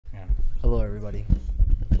Hello, everybody.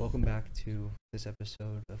 Welcome back to this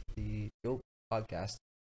episode of the Jowp podcast.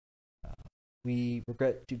 We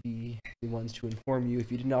regret to be the ones to inform you, if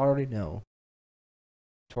you did not already know,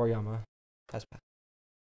 Toriyama has passed.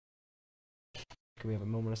 Can we have a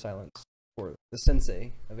moment of silence for the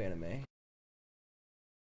sensei of anime?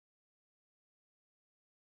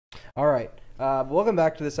 All right. Welcome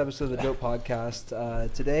back to this episode of the Jowp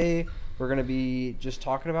podcast. Today, we're going to be just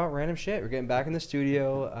talking about random shit. We're getting back in the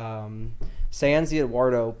studio. Sans the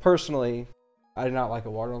Eduardo. Personally, I did not like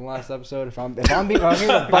Eduardo in the last episode. If I'm being honest,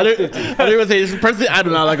 personally, I do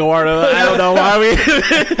not like Eduardo. I don't know why we.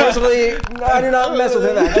 Personally, I do not mess with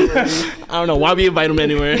him, actually. I don't know why we invite him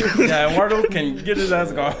anywhere. Yeah, Eduardo can get his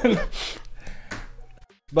ass gone.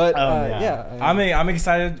 But I'm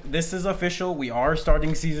excited. This is official. We are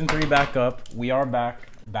starting season 3 back up. We are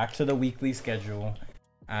back to the weekly schedule,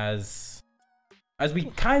 as we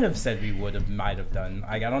kind of said we might have done.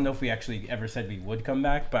 I don't know if we actually ever said we would come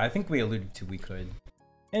back, but I think we alluded to we could.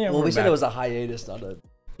 And yeah, well, we said it was a hiatus, not a.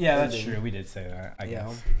 Yeah, that's true. We did say that. I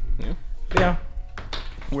guess. Yeah.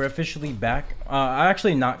 We're officially back. I'm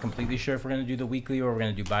actually not completely sure if we're gonna do the weekly or we're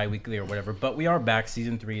gonna do bi-weekly or whatever, but we are back.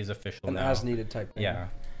 Season 3 is official now. As needed type thing. Yeah.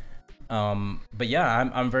 But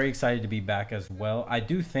yeah, I'm very excited to be back as well. I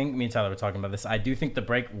do think me and Tyler were talking about this. I do think the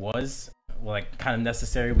break was like kind of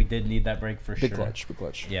necessary. We did need that break for sure. Big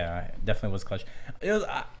clutch. Yeah, it definitely was clutch. It was.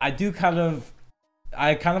 I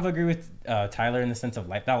kind of agree with Tyler in the sense of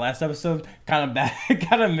like that last episode kind of bad,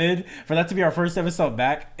 kind of mid. For that to be our first episode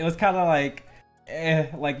back, it was kind of like,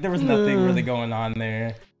 like there was nothing really going on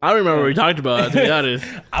there. I don't remember what we talked about, to be honest.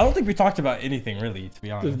 I don't think we talked about anything really, to be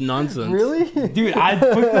honest. It's nonsense. Really? Dude, I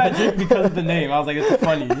took that drink because of the name. I was like, it's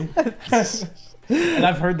funny. And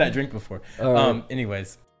I've heard that drink before.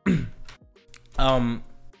 Anyways. But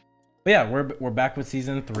yeah, we're back with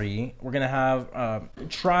season 3. We're gonna have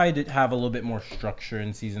try to have a little bit more structure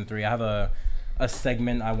in season 3. I have a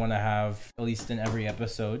segment I want to have at least in every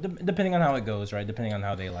episode, depending on how it goes, right? Depending on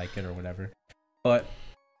how they like it or whatever. But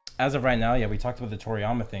as of right now, yeah, we talked about the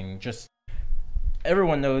Toriyama thing. Just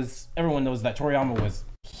everyone knows that Toriyama was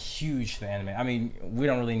huge to the anime. I mean, we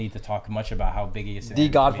don't really need to talk much about how big he is. The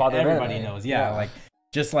godfather of everybody anime. knows. Yeah, like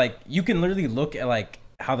just like you can literally look at like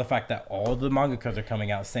how the fact that all the mangakas are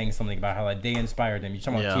coming out saying something about how like they inspired them. You're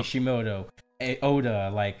talking about Kishimoto,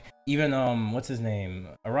 Oda, like even what's his name,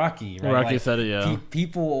 Araki, right? Araki said it, yeah.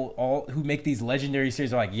 People all who make these legendary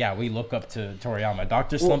series are like, yeah, we look up to Toriyama.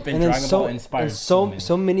 Dr. Slump and Dragon Ball inspired so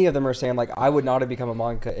many of them are saying like, I would not have become a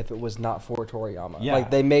manga if it was not for Toriyama. Yeah.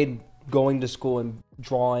 Like they made going to school and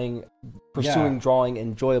pursuing drawing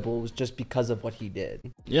enjoyable was just because of what he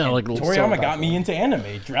did. Yeah, and like Toriyama got me into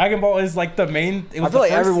anime. Dragon Ball is like the main. I feel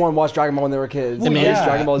like everyone watched Dragon Ball when they were kids. Well,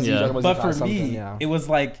 Dragon Ball Z, Dragon Ball Z. But for me, it was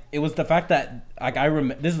the fact that like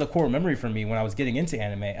this is the core memory for me when I was getting into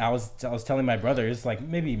anime. I was telling my brothers like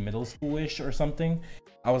maybe middle schoolish or something.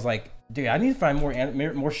 I was like, dude, I need to find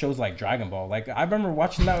more shows like Dragon Ball. Like I remember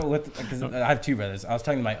watching that because I have 2 brothers. I was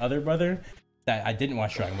telling my other brother that I didn't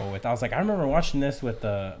watch Dragon Ball with. I was like, I remember watching this with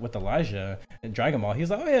Elijah and Dragon Ball. He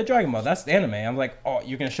was like, oh yeah, Dragon Ball, that's the anime. I'm like, oh,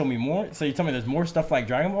 you're gonna show me more? So you tell me there's more stuff like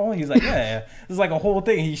Dragon Ball? He's like, yeah. This is like a whole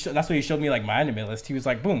thing. That's what he showed me, like my anime list. He was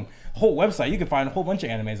like, boom, whole website. You can find a whole bunch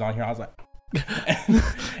of animes on here. I was like,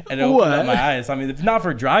 and it opened up my eyes. I mean, if not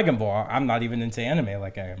for Dragon Ball, I'm not even into anime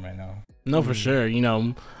like I am right now. No, for sure. You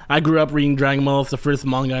know, I grew up reading Dragon Ball. It's the first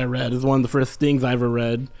manga I read. It's one of the first things I ever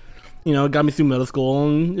read. You know, it got me through middle school,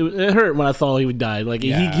 and it hurt when I saw he would die. Like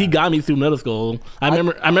he got me through middle school. I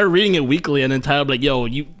remember reading it weekly, and then Tyler like, "Yo,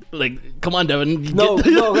 you like, come on, Devin." So in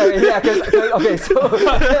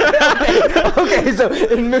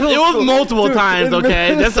middle school, it was multiple times.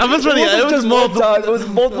 Okay, it was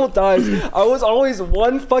multiple times. I was always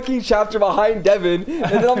one fucking chapter behind Devin, and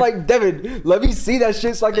then I'm like, Devin, let me see that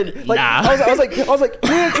shit so I can like. I was like,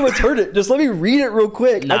 you have to return it. Just let me read it real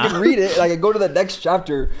quick. I can read it, and I can go to the next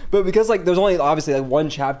chapter. But because like there's only obviously like one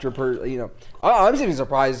chapter per, you know, I'm even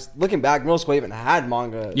surprised looking back. Middle school even had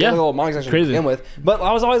manga. Yeah, little manga section to begin with. But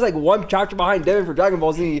I was always like one chapter behind Devin for Dragon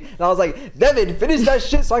Ball Z, and I was like, Devin, finish that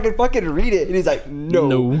shit so I can fucking read it. And he's like,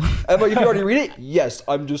 no. I'm like, you already read it? Yes,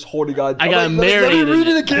 I'm just holding on. I got married. Let me read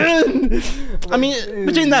it again. I mean,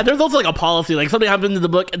 between that, there's also like a policy. Like something happened to the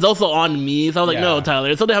book, it's also on me. So I was like, no, Tyler,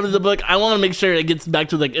 if something happened to the book, I want to make sure it gets back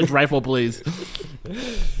to like its rightful place.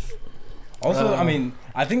 Also, I mean,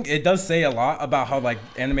 I think it does say a lot about how like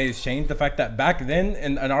anime has changed. The fact that back then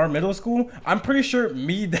in our middle school, I'm pretty sure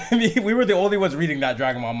we were the only ones reading that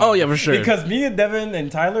Dragon Ball manga. Oh yeah, for sure. Because me and Devin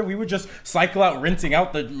and Tyler, we would just cycle out renting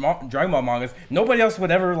out the Dragon Ball mangas. Nobody else would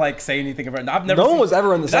ever like say anything about it. No one was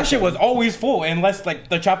ever in the section. That shit was always full unless like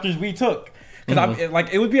the chapters we took. because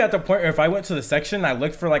it would be at the point where if I went to the section, I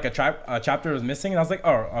looked for like a chapter was missing, and I was like,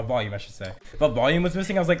 oh, a volume, I should say. If a volume was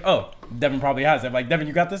missing, I was like, oh, Devin probably has it. I'm like, Devin,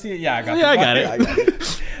 you got this? Yeah, I got this. Yeah, I got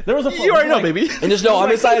it. There was a You already know, baby. And just know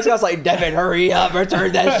I'm excited. I was like, Devin, hurry up,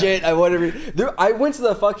 return that shit. I want to read. I went to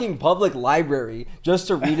the fucking public library just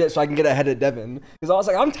to read it so I can get ahead of Devin. Because I was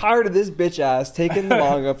like, I'm tired of this bitch ass taking the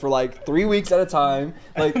manga for like 3 weeks at a time.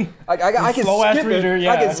 Like, I can skip reader, it.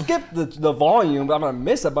 yeah. I can skip the volume, but I'm gonna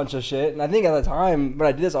miss a bunch of shit. And I think at the time when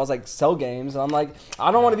I did this, I was like, sell games, and I'm like,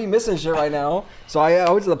 I don't want to be missing shit right now. So I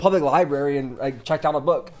went to the public library and I checked out a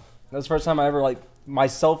book. That was the first time I ever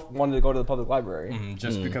myself wanted to go to the public library.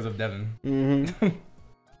 Just because of Devin.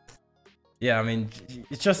 Yeah, I mean,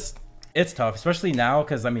 it's tough, especially now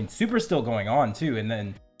because I mean, Super's still going on too, and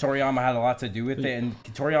then Toriyama had a lot to do with it, and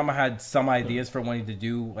Toriyama had some ideas for wanting to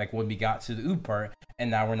do like when we got to the OOB part, and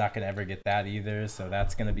now we're not gonna ever get that either. So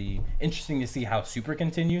that's gonna be interesting to see how Super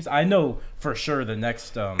continues. I know for sure the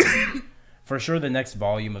next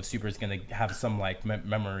volume of Super is gonna have some like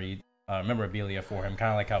memorabilia for him,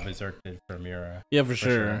 kind of like how Berserk did for Mira. Yeah, for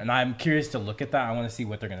sure. And I'm curious to look at that. I want to see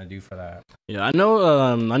what they're gonna do for that. Yeah, I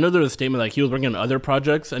know there was a statement like he was working on other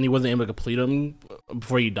projects and he wasn't able to complete them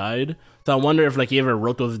before he died. So I wonder if like he ever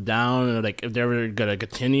wrote those down and like if they're ever gonna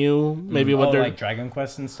continue. Maybe what they're like Dragon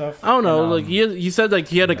Quest and stuff. I don't know. Like he said like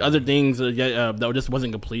he had like other things that just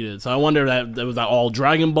wasn't completed. So I wonder if that was like all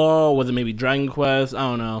Dragon Ball. Was it maybe Dragon Quest? I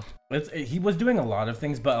don't know. He was doing a lot of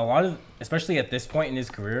things, but a lot of, especially at this point in his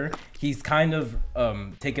career, he's kind of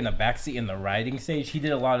taken a backseat in the writing stage. He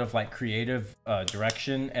did a lot of like creative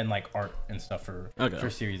direction and like art and stuff for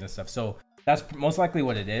series and stuff. So that's most likely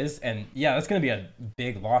what it is. And yeah, that's gonna be a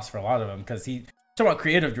big loss for a lot of them because talking about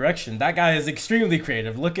creative direction, that guy is extremely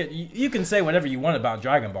creative. Look at you can say whatever you want about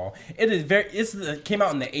Dragon Ball. It came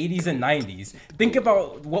out in the 80s and 90s. Think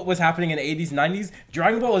about what was happening in the 80s and 90s.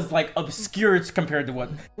 Dragon Ball is like obscure compared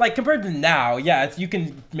to now. Yeah, you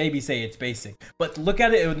can maybe say it's basic, but look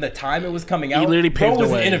at it in the time it was coming out. He literally paved bro was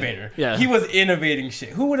the way. an innovator. Yeah, he was innovating shit.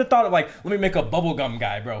 Who would have thought of like, let me make a bubblegum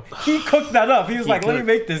guy, bro? He cooked that up. He was let me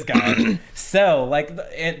make this guy. Cell, like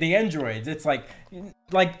the androids. It's like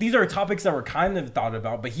these are topics that were kind of thought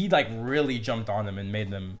about, but he like really jumped on them and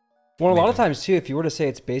made them. Well, a lot of times too, if you were to say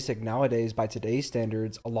it's basic nowadays by today's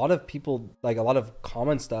standards, a lot of people, like a lot of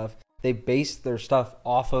common stuff, they base their stuff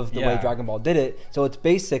off of the way Dragon Ball did it. So it's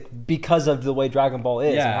basic because of the way Dragon Ball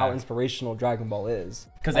is and how inspirational Dragon Ball is.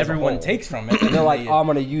 Because everyone takes from it. And they're like, oh, I'm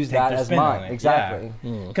going to use that as mine. Exactly.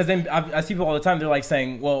 Because then I see people all the time, they're like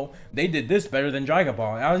saying, well, they did this better than Dragon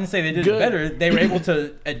Ball. I didn't say they did it better. They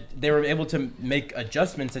were able to make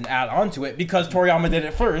adjustments and add on to it because Toriyama did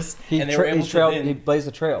it first. He blazed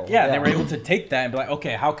the trail. Yeah, they were able to take that and be like,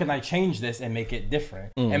 okay, how can I change this and make it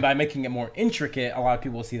different? And by making it more intricate, a lot of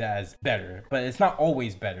people see that as better. But it's not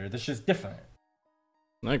always better. It's just different.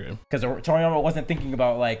 I agree. Because Toriyama wasn't thinking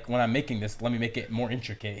about like, when I'm making this, let me make it more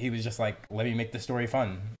intricate. He was just like, let me make the story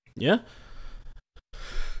fun. Yeah.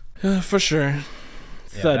 For sure.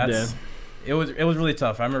 It was really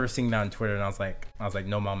tough. I remember seeing that on Twitter and I was like,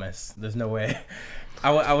 no mames, there's no way.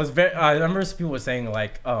 I remember some people were saying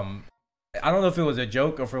like, I don't know if it was a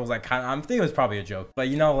joke or if it was like I think it was probably a joke, but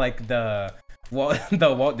you know, like the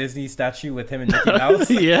Walt Disney statue with him and Mickey Mouse.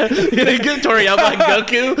 Yeah, good Toriyama and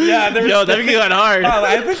Goku. Yeah, that would go hard.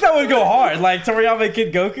 I think that would go hard. Like Toriyama and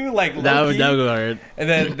Kid Goku, like that would go hard. And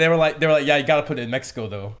then they were like, yeah, you gotta put it in Mexico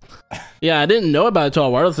though. Yeah, I didn't know about it until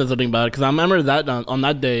Eduardo said something about it because I remember that on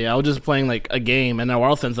that day I was just playing like a game and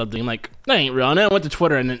Eduardo said something. I'm like, that ain't real. And then I went to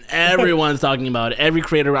Twitter and then everyone's talking about it. Every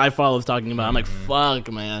creator I follow is talking about it. I'm like, fuck,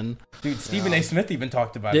 man. Dude, Stephen A. Smith even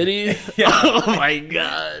talked about it. Did he? Yeah. Oh my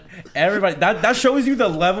god. Everybody, that shows you the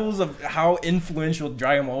levels of how influential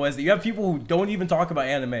Dragon Ball is. You have people who don't even talk about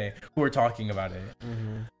anime who are talking about it.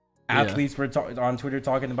 Athletes were on Twitter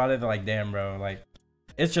talking about it. They're like, damn, bro, like,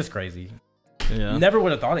 it's just crazy. Yeah. Never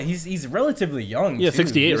would have thought it. He's relatively young. Yeah, too.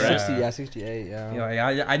 68, right? 68. Yeah.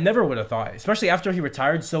 Like, I never would have thought, especially after he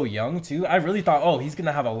retired so young too. I really thought, oh, he's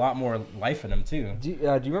gonna have a lot more life in him too. Do you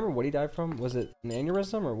remember what he died from? Was it an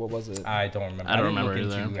aneurysm or what was it? I don't remember. I don't remember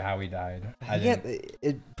into how he died.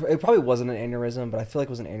 It probably wasn't an aneurysm, but I feel like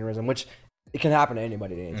it was an aneurysm, which it can happen to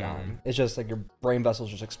anybody at any time. It's just like your brain vessels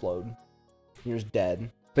just explode. You're just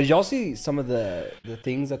dead. But did y'all see some of the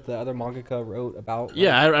things that the other mangaka wrote about? Like,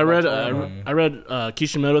 yeah, I read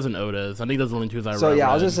Kishimoto's and Oda's. I think those are the only two I read. So yeah,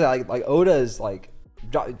 I was just saying like Oda is like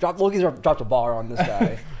Loki's dropped a bar on this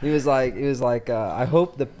guy. he was like I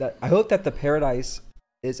hope that the paradise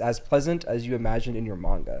is as pleasant as you imagined in your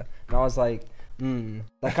manga. And I was like,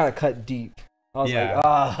 that kind of cut deep. I was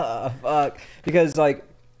like, fuck, because like,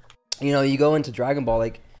 you know, you go into Dragon Ball,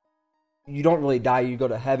 like you don't really die. You go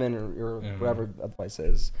to heaven or wherever the place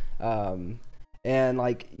is. And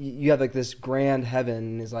like you have like this grand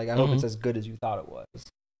heaven. Is like I hope it's as good as you thought it was.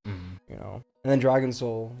 You know. And then Dragon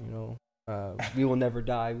Soul, you know, we will never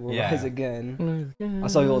die. We'll rise again. I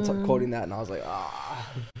saw people quoting that, and I was like,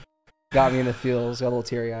 got me in the feels. Got a little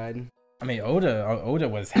teary eyed. I mean, Oda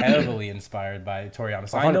was heavily inspired by Toriyama.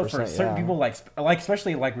 So I know for certain people, like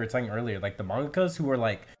especially like we were saying earlier, like the mangakas who were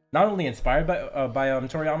like not only inspired by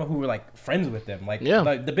Toriyama, who were like friends with them. Like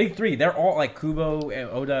the big three, they're all like Kubo,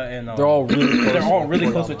 Oda, and they're all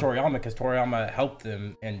really close with Toriyama because Toriyama helped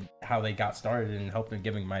them and how they got started and helped them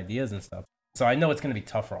giving them ideas and stuff. So I know it's gonna be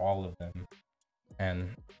tough for all of them, and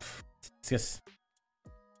it's just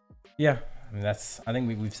I mean I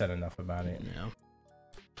think we've said enough about it. Yeah.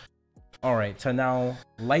 All right, to now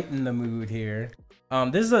lighten the mood here.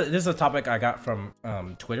 This is a topic I got from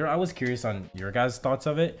Twitter. I was curious on your guys' thoughts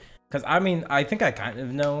of it, because I mean I think I kind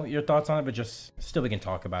of know your thoughts on it, but just still we can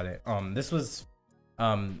talk about it. This was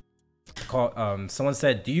called someone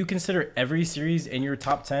said, do you consider every series in your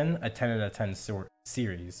top 10 a 10 out of 10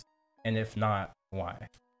 series, and if not, why?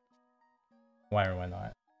 Why or why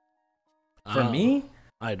not? For me,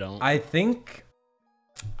 I don't. I think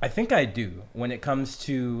I do when it comes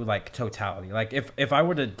to like totality. Like if I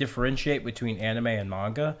were to differentiate between anime and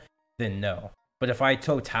manga, then no. But if I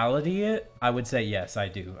totality it, I would say yes, I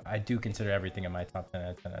do. I do consider everything in my top 10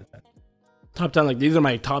 out of 10 out of 10. Top 10, like these are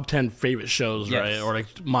my top 10 favorite shows, right? Or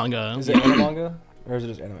like manga. Is it anime manga? Or is it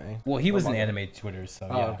just anime? Well, he was an anime Twitter, so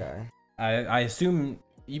okay. I assume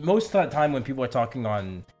most of the time when people are talking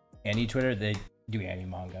on any Twitter, they do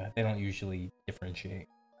anime manga. They don't usually differentiate.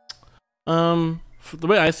 The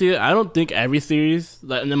way I see it, I don't think every series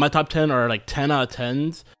that in my top 10 are like 10 out of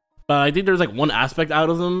 10s, but I think there's like one aspect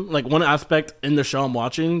out of them, like one aspect in the show I'm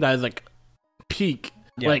watching that is like peak.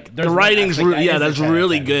 Like the writing's that's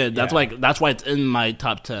really good. That's why it's in my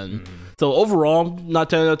top 10. So overall,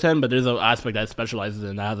 not 10 out of 10, but there's an aspect that specializes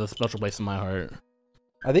in that has a special place in my heart.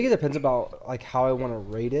 I think it depends about like how I want to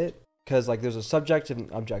rate it, because like there's a subjective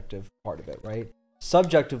and objective part of it, right?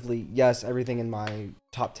 Subjectively, yes, everything in my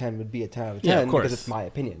top 10 would be a 10 out of 10 because it's my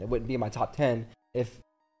opinion. It wouldn't be in my top 10 if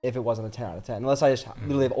it wasn't a 10 out of 10, unless I just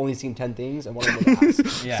literally have only seen 10 things and one of them was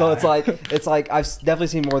ass. So it's like I've definitely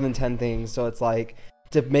seen more than 10 things. So it's like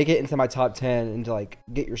to make it into my top 10 and to like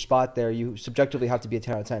get your spot there, you subjectively have to be a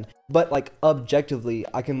 10 out of 10. But like objectively,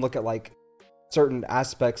 I can look at like certain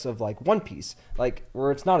aspects of like One Piece, like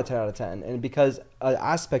where it's not a 10 out of 10, and because an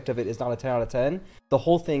aspect of it is not a 10 out of 10, the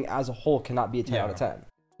whole thing as a whole cannot be a 10 out of 10.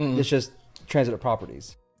 It's just transitive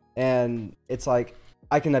properties, and it's like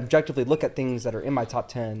I can objectively look at things that are in my top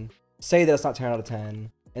 10, say that it's not 10 out of 10,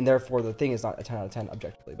 and therefore the thing is not a 10 out of 10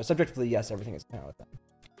 objectively, but subjectively, yes, everything is a 10 out of 10.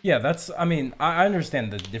 Yeah, that's, I mean, I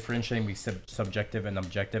understand the differentiating between subjective and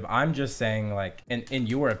objective. I'm just saying, like, in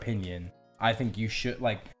your opinion, I think you should,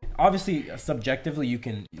 like, obviously subjectively you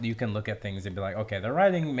can look at things and be like, okay, the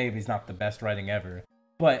writing maybe is not the best writing ever,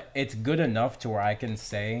 but it's good enough to where I can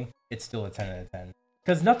say it's still a 10 out of 10,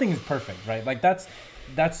 because nothing is perfect, right? Like that's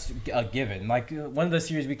a given. Like one of the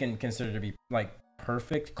series we can consider to be like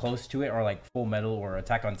perfect, close to it, or like Full Metal or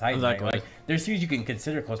Attack on Titan. Exactly. Right? Like there's series you can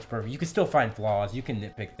consider close to perfect. You can still find flaws, you can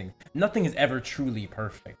nitpick things. Nothing is ever truly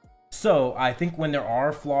perfect. So I think when there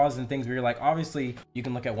are flaws and things where you're like, obviously you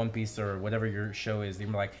can look at One Piece or whatever your show is, and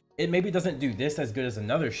you're like, it maybe doesn't do this as good as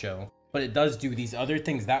another show, but it does do these other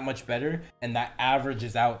things that much better, and that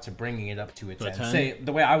averages out to bringing it up to a 10. Say,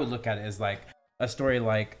 the way I would look at it is like a story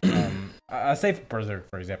like, I say Berserk,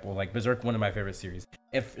 for example, like Berserk, one of my favorite series.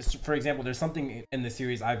 If, for example, there's something in the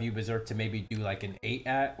series I view Berserk to maybe do like an 8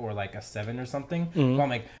 at or like a 7 or something, well, I'm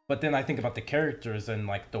like, but then I think about the characters and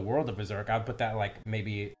like the world of Berserk, I'd put that like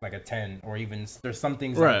maybe like a 10, or even there's some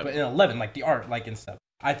things like, but an 11, like the art, like and stuff.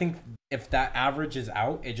 I think if that averages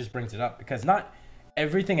out, it just brings it up, because not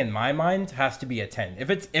everything in my mind has to be a 10. If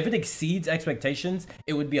it exceeds expectations,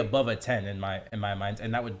 it would be above a 10 in my mind,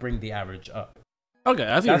 and that would bring the average up. Okay,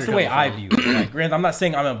 that's the way I view it. Like, granted, I'm not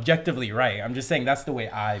saying I'm objectively right. I'm just saying that's the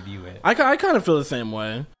way I view it. I kind of feel the same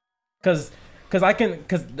way. Because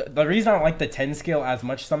the reason I don't like the 10 scale as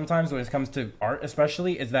much sometimes when it comes to art,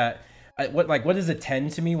 especially, is that what is a 10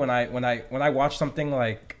 to me when I watch something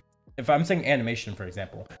like, if I'm saying animation, for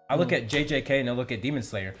example, I look at JJK and I look at Demon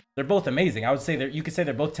Slayer. They're both amazing. I would say you could say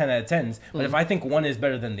they're both 10 out of 10s, but if I think one is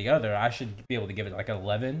better than the other, I should be able to give it like an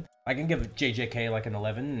 11. I can give JJK like an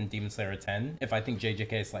 11 and Demon Slayer a 10 if I think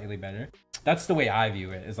JJK is slightly better. That's the way I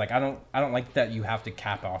view it. Is like I don't like that you have to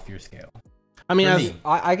cap off your scale. I mean,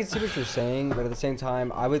 I can see what you're saying, but at the same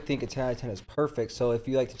time, I would think a 10 out of 10 is perfect. So if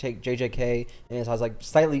you like to take JJK and it has like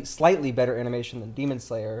slightly better animation than Demon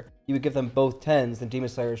Slayer, you would give them both 10s. Then Demon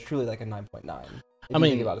Slayer is truly like a 9.9. I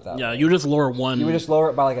mean, think about it that way. You just lower one. You would just lower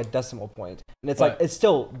it by like a decimal point, and it's like it's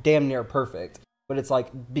still damn near perfect. But it's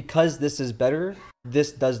like because this is better,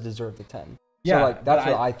 this does deserve the 10. Yeah, so like that's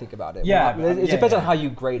what I think about it. Yeah, it depends on how you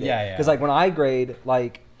grade it. Yeah. Because like when I grade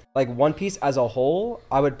like One Piece as a whole,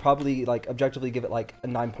 I would probably like objectively give it like a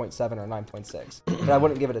 9.7 or 9.6, but I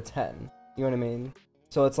wouldn't give it a 10. You know what I mean?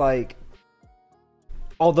 So it's like,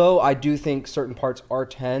 although I do think certain parts are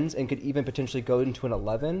 10s and could even potentially go into an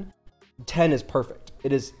 11, 10 is perfect.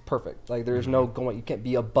 It is perfect. Like there's no going. You can't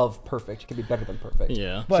be above perfect. You can be better than perfect.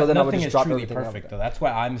 Yeah. But so then nothing is truly perfect though. That's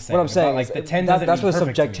what I'm saying. What I'm saying like is the 10 that's where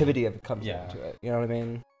subjectivity comes into it. You know what I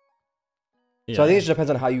mean? Yeah. So I think it just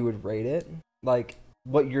depends on how you would rate it. Like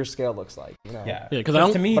what your scale looks like, you know? Yeah,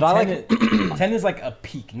 because to me, 10 is like a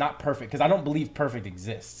peak, not perfect, because I don't believe perfect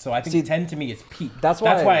exists. So I think 10 to me is peak. That's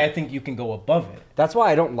why I think you can go above it. That's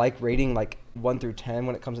why I don't like rating like 1 through 10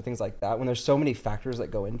 when it comes to things like that. When there's so many factors that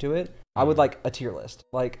go into it, I would like a tier list.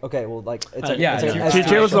 Like, okay, well, like it's like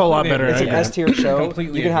tier list is a lot better. It's an S tier show.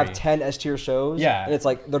 Completely you can agree. have 10 S tier shows. Yeah, and it's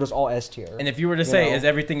like they're just all S tier. And if you were to say, is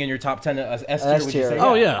everything in your top 10 S tier? Would you say,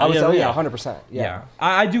 oh yeah, I would say, 100%. Yeah,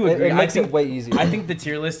 I do agree. It makes it way easier. I think the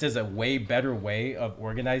tier list is a way better way of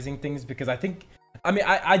organizing things because I think. I mean,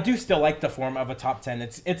 I do still like the form of a top 10.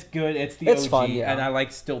 It's good. It's the OG, fun, yeah. And I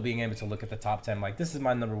like still being able to look at the top 10. Like, this is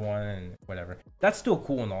my number 1 and whatever. That's still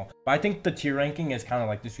cool and all. But I think the tier ranking is kind of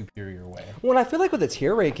like the superior way. Well, and I feel like with the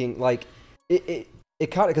tier ranking, like, it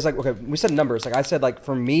kind of, because like, okay, we said numbers. Like I said, like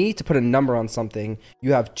for me to put a number on something,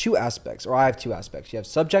 you have two aspects, or I have two aspects. You have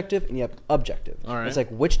subjective and you have objective. All right. It's like,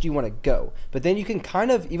 which do you want to go? But then you can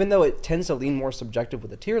kind of, even though it tends to lean more subjective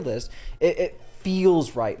with a tier list, it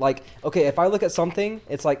feels right. Like, okay, if I look at something,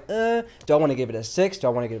 it's like, do I want to give it a 6? Do I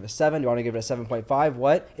want to give it a 7? Do I want to give it a 7.5?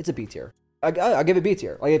 What? It's a B tier. I'll give it B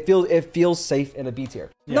tier. Like it feels safe in a B tier.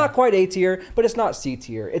 Yeah. Not quite A tier, but it's not C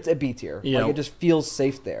tier. It's a B tier. Yeah. Like it just feels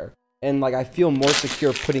safe there. And like I feel more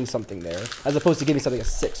secure putting something there as opposed to giving something a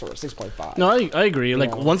 6 or a 6.5. No, I agree.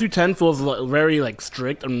 Like 1 through 10 feels very like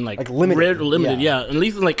strict and like limited. Yeah. At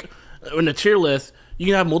least like in the tier list, you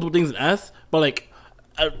can have multiple things in S, but like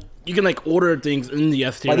you can like order things in the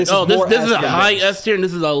S tier. Like, this is a high S tier and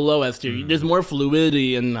this is a low S tier. There's more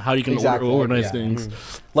fluidity in how you can organize things.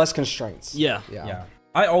 Less constraints. Yeah.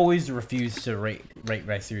 I always refuse to rate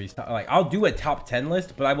my series. Like I'll do a top 10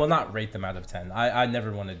 list, but I will not rate them out of 10. I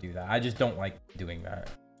never want to do that. I just don't like doing that.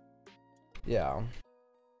 Yeah.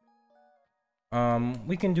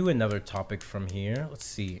 We can do another topic from here. Let's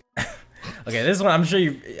see. Okay, this one I'm sure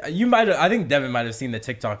you might have. I think Devin might have seen the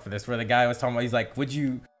TikTok for this, where the guy was talking about. He's like, would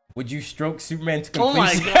you stroke Superman to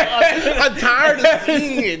completion? Oh my god, I'm tired of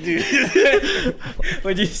seeing it, dude.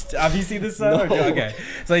 Have you seen this? No. Okay,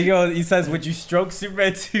 so he says, would you stroke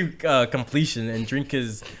Superman to completion and drink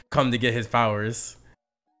his cum to get his powers?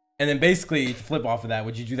 And then basically to flip off of that,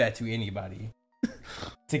 would you do that to anybody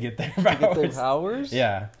to get their powers? To get their powers?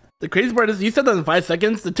 Yeah. The crazy part is he said that in 5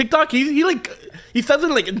 seconds. The TikTok, he says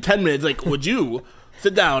it like in 10 minutes. Like, would you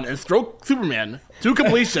sit down and stroke Superman to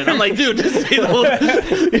completion? I'm like, dude, just say the whole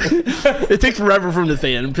it takes forever for him to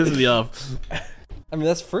say it. It pisses me off. I mean,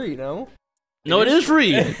 that's free, no? No, it is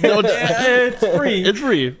free. No, it's free. It's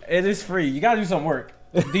free. It is free. You gotta do some work.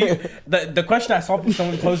 The question I saw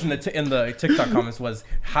someone pose in the TikTok comments was,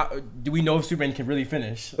 how do we know if Superman can really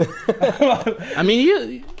finish? I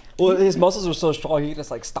mean, well, his muscles are so strong, he can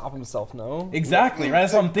just like stop himself, no? Exactly, right?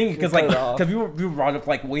 That's what I'm thinking. Because we brought up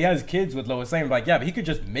like, well, he has kids with Lois Lane. Like, yeah, but he could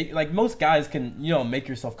just make, like, most guys can, make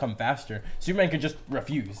yourself come faster. Superman could just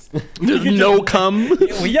refuse. No come.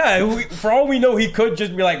 Well, yeah, for all we know, he could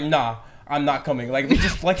just be like, nah, I'm not coming. Like, if he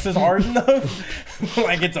just flexes hard enough,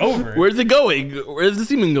 like, it's over. Where's it going? Where's the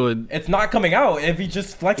semen going? It's not coming out if he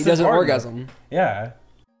just flexes hard. He doesn't orgasm. Enough. Yeah.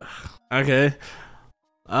 Okay.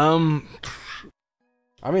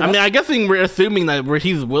 I mean, I guess we're assuming that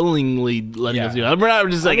he's willingly letting us do it. We're not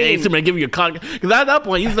just like, hey, Superman, give you a cock. Because at that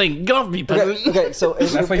point, he's like, get off me, peasant. Okay, so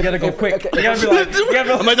that's why you gotta go quick. You gotta be like,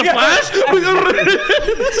 am I the Flash?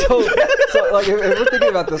 so like, if we're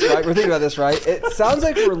thinking about this, right? It sounds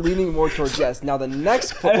like we're leaning more towards yes. Now, the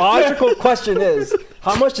next logical question is,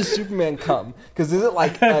 how much does Superman come? Because is it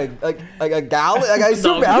like a gallon? Like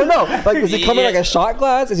Superman, I don't know. Like, is he coming like a shot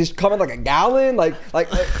glass? Is he coming like a gallon? Like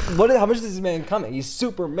how much is this man coming? He's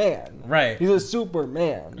Superman. Right. He's a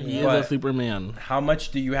Superman. He is a Superman. How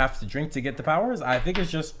much do you have to drink to get the powers? I think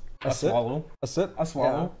it's just a swallow. A sip? A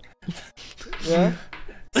swallow. Yeah.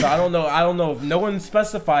 So I don't know if no one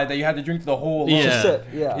specified that you had to drink the whole. Yeah. Sip.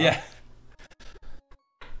 Yeah. Yeah.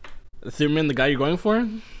 Superman, the guy you're going for?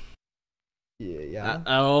 Yeah.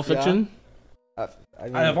 All fiction. I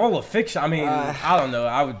mean, Out of all the fiction, I mean, I don't know.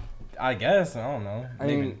 I guess I don't know. I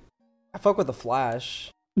mean, I fuck with the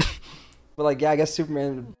Flash, but like, yeah, I guess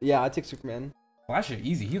Superman. Yeah, I take Superman. Flash is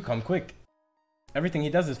easy. You come quick. Everything he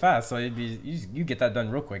does is fast, so it'd be you get that done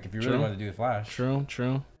real quick if you really want to do the Flash. True.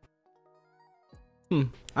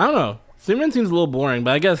 I don't know. Superman seems a little boring,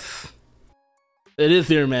 but I guess it is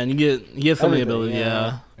Superman. He has so many abilities.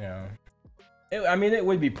 Yeah. I mean, it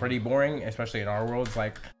would be pretty boring, especially in our world. It's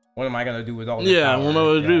like, what am I gonna do with all this? Yeah, power? what am I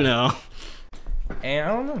gonna do now? And I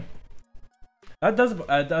don't know. That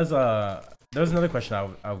does. There was another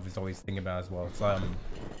question I was always thinking about as well. It's people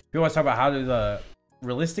always talk about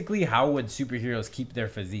realistically, how would superheroes keep their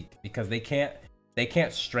physique, because they can't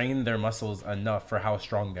strain their muscles enough for how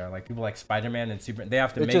strong they are. Like people like Spider-Man and Superman, they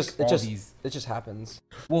have to these. It just happens.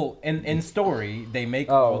 Well, in story, they make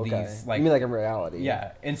these like. You mean like in reality?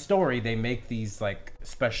 Yeah, in story, they make these like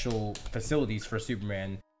special facilities for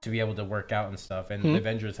Superman to be able to work out and stuff, and the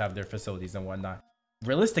Avengers have their facilities and whatnot.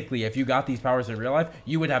 Realistically, if you got these powers in real life,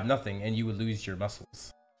 you would have nothing and you would lose your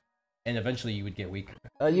muscles, and eventually you would get weaker.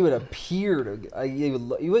 You would appear to.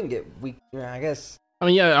 You wouldn't get weak. I guess. I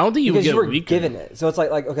mean, yeah, I don't think you would get weaker. Given it, so it's like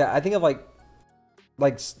okay. I think of like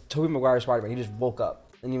Tobey Maguire's Spider-Man. He just woke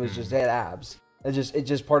up and he was just had abs. It's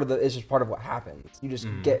just part of what happens. You just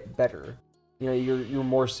get better. You know, you're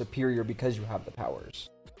more superior because you have the powers.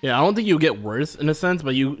 Yeah, I don't think you get worse in a sense,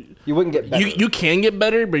 but you wouldn't get better. You can get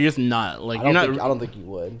better, but you're just not like I don't think you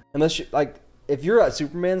would, unless you like. If you're at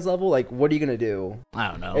Superman's level, like, what are you gonna do? I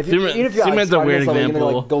don't know. Even if you're Superman's at a weird level, example. you're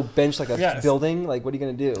gonna like go bench like a building. Like, what are you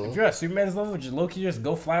gonna do? If you're at Superman's level, just low-key just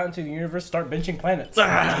go fly out into the universe, start benching planets.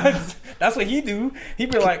 That's what he do.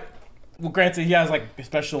 He'd be like, well, granted, he has like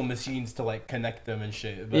special machines to like connect them and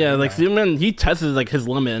shit. But, yeah, like Superman, he tests like his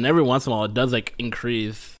limit, and every once in a while it does like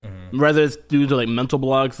increase. Whether it's due to like mental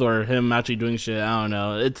blocks or him actually doing shit, I don't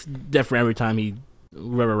know. It's different every time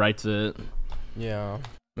whoever writes it. Yeah.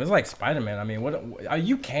 It's like Spider-Man. I mean, what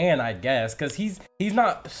you can, I guess, because he's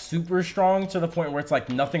not super strong to the point where it's like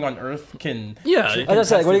nothing on Earth can. Yeah, I was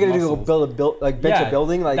like, what are you gonna do? Bench a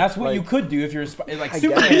building? Like that's what you could do if you're like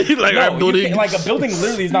Superman. Like a building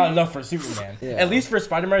literally is not enough for Superman. Yeah. At least for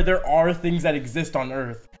Spider-Man, there are things that exist on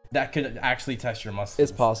Earth that could actually test your muscles.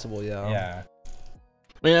 It's possible, yeah. Yeah.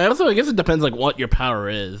 I mean, also, I guess it depends like what your power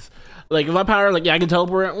is. Like if my power, like I can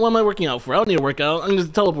teleport. What am I working out for? I don't need to work out. I'm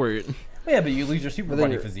just teleport. Yeah, but you lose your super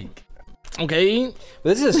body physique. Okay. But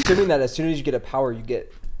this is assuming that as soon as you get a power, you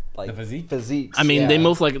get like the physique. Physiques. I mean, they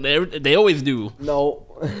most likely they always do. No,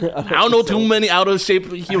 I don't know too many out of shape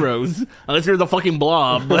heroes unless you're the fucking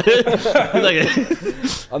Blob. But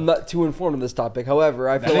I'm not too informed on this topip. However,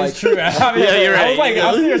 I feel like true. I mean, yeah, you're right.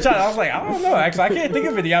 I was like, I don't know. Actually, I can't think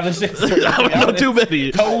of any out of shape. I don't know too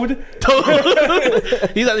many. Toad.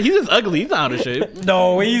 He's just ugly. He's not out of shape.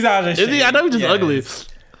 No, he's out of shape. Is he? I know he's just ugly.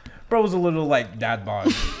 Bro's a little like dad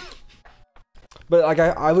bod. But like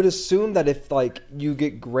I would assume that if like you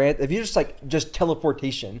get if you just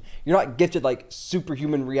teleportation, you're not gifted like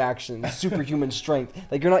superhuman reactions, superhuman strength.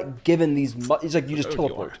 Like you're not given these. It's like you just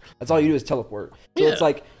teleport. That's all you do is teleport. So it's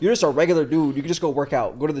like you're just a regular dude. You can just go work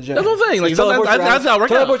out, go to the gym. That's what I'm saying. Like that's how I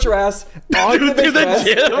work out. Teleport your ass on the bench press,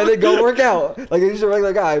 and then go work out. Like you're just a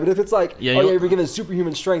regular guy. But if it's like you're given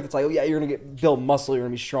superhuman strength, it's like you're gonna build muscle. You're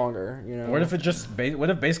gonna be stronger. You know. What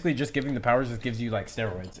if basically just giving the powers just gives you like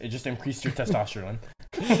steroids? It just increased your testosterone.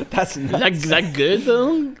 That's is that good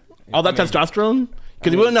though? All that testosterone?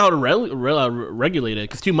 Because you wouldn't know how to regulate it.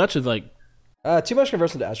 Because too much is like too much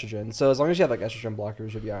converts into estrogen. So as long as you have like estrogen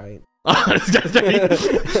blockers, you'll be alright. I'm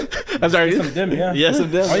sorry. Some dim, yeah. Some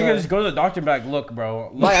dim. Or you can just go to the doctor and be like, look, bro,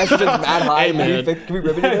 my estrogen's mad high. Hey, man. Can we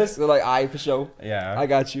remedy this? They're like, aye, for sure. Yeah, I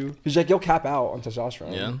got you. Because like you'll cap out on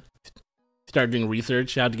testosterone. Yeah. Start doing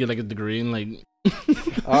research. You have to get like a degree in like.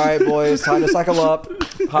 All right, boys, time to cycle up.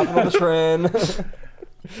 Hop on the train.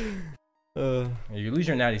 You lose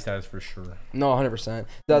your natty status for sure. No, 100%.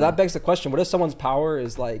 That begs the question: what if someone's power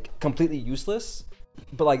is like completely useless,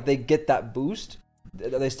 but like they get that boost?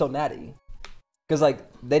 Are they still natty? Because like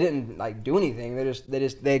they didn't like do anything.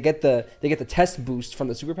 They get the test boost from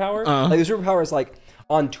the superpower. Like the superpower is like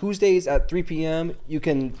on Tuesdays at 3 p.m. you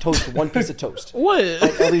can toast one piece of toast. What?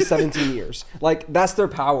 Like every 17 years. Like that's their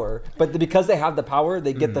power. But because they have the power,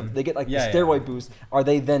 they get the steroid boost. Are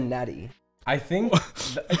they then natty? I think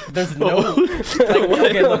there's no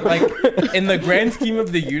okay, look, like in the grand scheme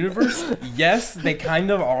of the universe, yes, they kind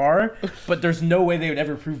of are, but there's no way they would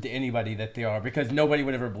ever prove to anybody that they are because nobody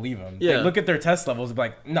would ever believe them. Yeah. They look at their test levels and be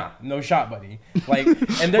like, nah, no shot, buddy. Like,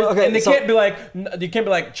 and they can't be like, you can't be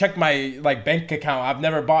like, check my like bank account. I've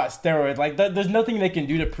never bought steroids. Like, there's nothing they can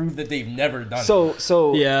do to prove that they've never done it.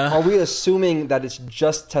 So Yeah. are we assuming that it's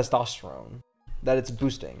just testosterone, that it's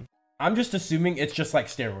boosting? I'm just assuming it's just like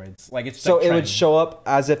steroids. Like it's So like it would trend. show up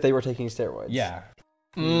as if they were taking steroids. Yeah.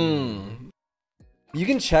 Mm. You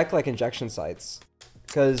can check like injection sites,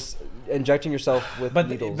 because injecting yourself with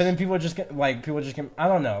needles. But then people just get like I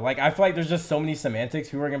don't know. Like I feel like there's just so many semantics.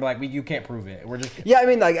 People are gonna be like, you can't prove it. We're just Yeah, I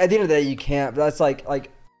mean, like at the end of the day, you can't. But that's like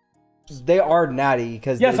they are natty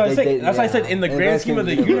because that's why I said in the grand scheme of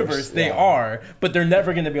the universe they yeah. are, but they're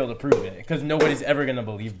never gonna be able to prove it because nobody's ever gonna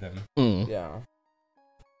believe them. Yeah.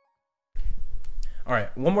 All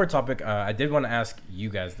right, one more topic. I did want to ask you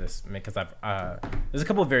guys this because there's a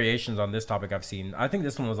couple of variations on this topic I've seen. I think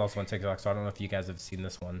this one was also on TikTok, so I don't know if you guys have seen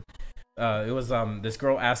this one. It was this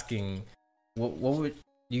girl asking, what would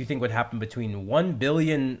do you think would happen between 1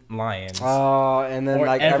 billion lions? And then or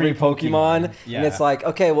like every Pokemon, Yeah. and it's like,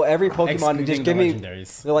 okay, well every Pokemon Excluding just the give me.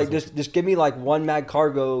 legendaries. They're like, just give me like one Mad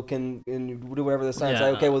Cargo can and do whatever the sign. It's Yeah.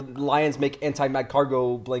 like, okay, well lions make anti-Mad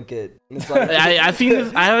Cargo blanket. And it's like, I've seen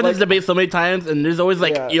this. I have Like- this debate so many times, and there's always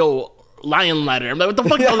like, Yeah. yo, lion ladder. I'm like, what the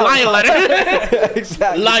fuck is a lion ladder?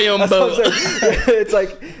 exactly. Lion That's boat. what I'm saying.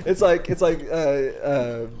 it's like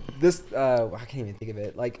this. I can't even think of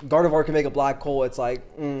it. Like Gardevoir can make a black hole. It's like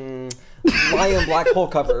lion black hole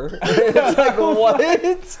cover. It's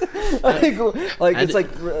like what? like it's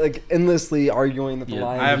like endlessly arguing that the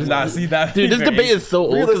lion. I have not seen that. Dude, this debate is so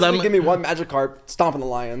old because Realistically, I'm give me one Magikarp stomping the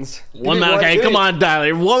lions. one man. Okay, come on,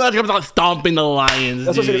 Tyler. One man comes out stomping the lions.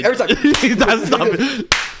 That's what I'm dude. saying. Every time. He's not stomping.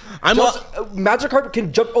 I'm Magikarp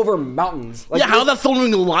can jump over mountains. Like, yeah, how's that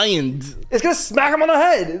soloing the lions? It's gonna smack him on the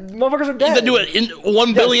head. Motherfuckers are dead. He's gonna do it in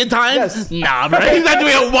 1 billion times? yes. Nah, bro. He's not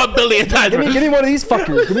doing it 1 billion times. Give Bro. me one of these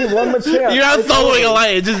fuckers. Give me one Machamp. You're not It's soloing a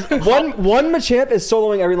lion. Just One Machamp is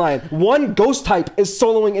soloing every lion. One Ghost type is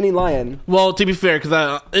soloing any lion. Well, to be fair,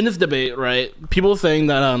 because in this debate, right, people saying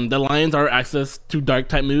that the lions are access to dark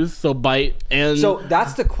type moves, so bite and So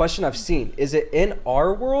that's the question I've seen. Is it in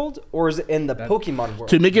our world or is it in the Pokemon world?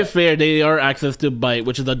 to make it fair, they are access to bite,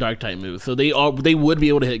 which is a dark type move. So they would be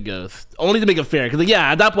able to hit Ghost. Only to make it fair, because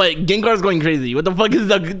yeah, at that point, Gengar's going crazy. What the fuck is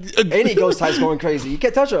that? Any Ghost type's going crazy. You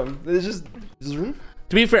can't touch them. It's just To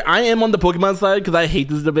be fair, I am on the Pokemon side because I hate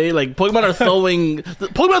this debate. Like Pokemon are throwing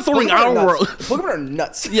our nuts. world. Pokemon are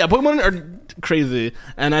nuts. Yeah, Pokemon are crazy,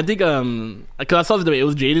 and I think because I saw this debate, it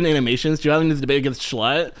was Jaden Animations. She was having this debate against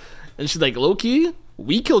Schlatt, and she's like, low key,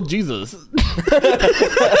 we killed Jesus. Because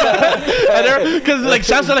like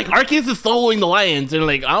Shaq's like Arceus is soloing the lions, and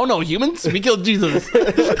like I don't know, humans, we killed Jesus. And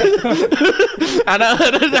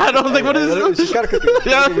I was like, what is this? She's got a cookie.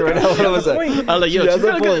 Yeah. Right now. What was it? I was like, yo, She has she's a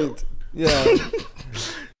got a good. point. Yeah.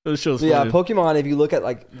 This show's Yeah, funny. Pokemon, if you look at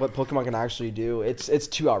like what Pokemon can actually do, it's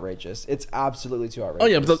too outrageous. It's absolutely too outrageous. Oh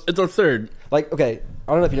yeah, but it's our third. Like, okay,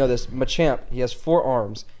 I don't know if you know this. Machamp, he has 4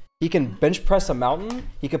 arms. He can bench press a mountain.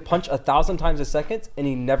 He can punch 1,000 times a second, and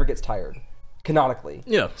he never gets tired, canonically.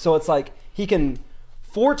 Yeah. So it's like he can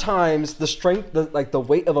 4 times the strength, the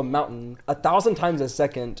weight of a mountain, 1,000 times a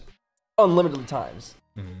second, unlimited times.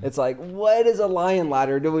 Mm-hmm. It's like, what is a lion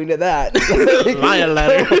ladder doing to that? Lion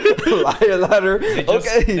ladder. Lion ladder. They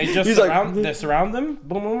just He's surround them.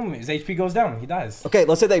 Boom, boom, boom. His HP goes down. He dies. Okay,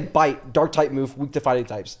 let's say they bite, dark type move, weak to fighting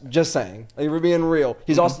types. Just saying. Like, we're being real.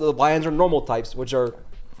 He's also, the lions are normal types, which are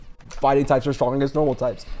fighting types are strong against normal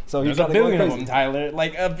types. So he's There's a billion of crazy. them, Tyler.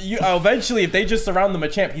 Like, eventually, if they just surround the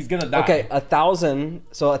Machamp, he's gonna die. Okay, 1,000.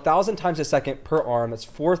 So 1,000 times a second per arm. That's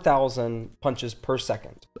 4,000 punches per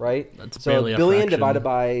second, right? That's so barely a a billion fraction. divided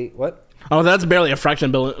by what? Oh, that's barely a fraction,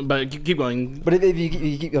 but keep going. But if you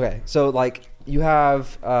keep, okay, so like you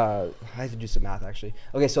have, I have to do some math actually.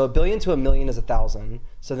 Okay, so 1 billion to 1 million is 1,000.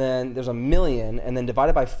 So then there's 1 million, and then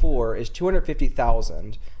divided by 4 is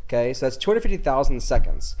 250,000. Okay, so that's 250,000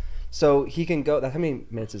 seconds. So he can go. How many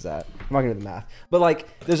minutes is that? I'm not gonna do the math. But like,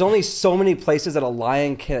 there's only so many places that a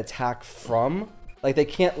lion can attack from. Like they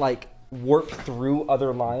can't like warp through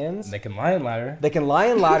other lions. They can lion ladder. They can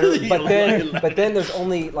lion ladder, but then there's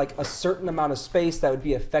only like a certain amount of space that would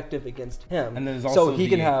be effective against him. And then there's also so he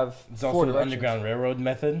can have there's 4 also the directions. Underground Railroad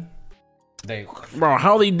method. Bro,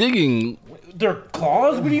 how are they digging? Their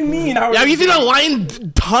claws? What do you mean? Yeah, have you seen a lion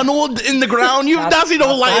tunneled in the ground? You've not seen a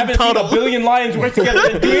I lion haven't seen tunnel. a billion lions work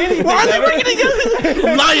together and do anything. Why are they Evan. working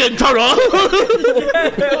together? Lion tunnel.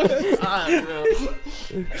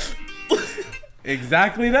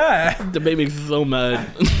 Exactly that. The baby makes me so mad.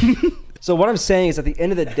 So what I'm saying is, at the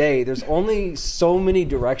end of the day, there's only so many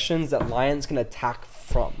directions that lions can attack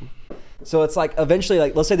from. So it's like eventually,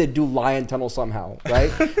 like let's say they do lion tunnel somehow,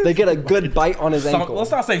 right? They get a good bite on his ankle.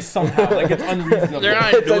 Let's not say somehow, like it's unreasonable. They're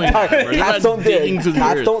not doing that. Cats don't dig.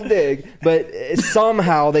 Cats don't dig. But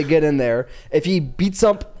somehow they get in there. If he beats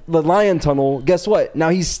up the lion tunnel, guess what? Now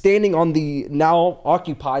he's standing on the now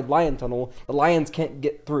occupied lion tunnel. The lions can't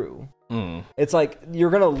get through. It's like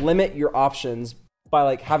you're gonna limit your options by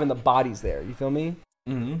like having the bodies there. You feel me?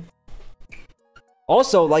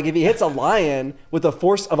 Also, like if he hits a lion with the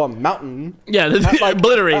force of a mountain, yeah, like,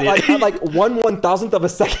 obliterated at like 1/1000th of a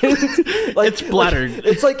second, like it's splattered.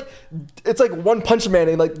 Like, it's like One Punch Man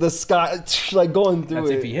and like the sky like going through.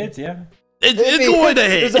 That's it. if he hits, yeah. It's going to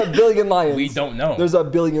hit. There's a billion lions. We don't know. There's a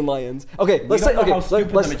billion lions. Okay, let's say. Okay,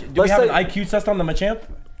 do we have an IQ test on the Machamp?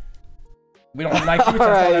 We don't have an IQ test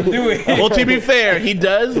on him, do we? Well, to be fair, he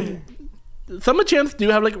does. Some Machamps do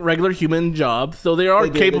have like regular human jobs, so they are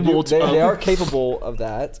capable. They are capable of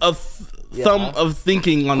that. Some of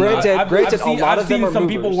thinking on granted, that. Granted, I've seen some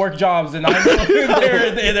people work jobs, and I know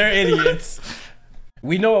they're idiots.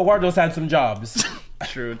 We know Eduardo's had some jobs.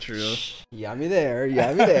 True. Yeah, me there.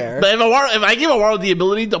 But if I give Eduardo the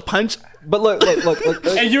ability to punch, but look.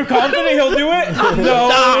 And you're confident he'll do it? No,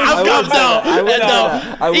 I'm confident.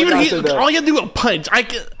 No. Even all you do is punch. I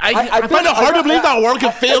find it hard to believe that Eduardo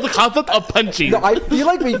can fail the concept of punching. No, I feel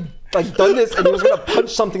like we've like done this, and he was gonna punch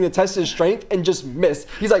something to test his strength and just missed.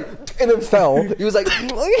 He's like, and then fell. He was like, he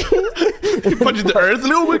punches the earth,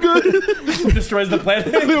 and oh my god, destroys the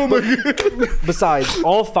planet. Oh my god. Besides,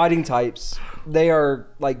 all fighting types, they are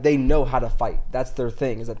like they know how to fight. That's their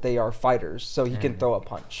thing, is that they are fighters. So he can throw a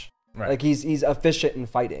punch. Right. Like he's efficient in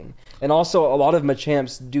fighting. And also a lot of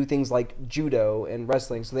Machamps do things like judo and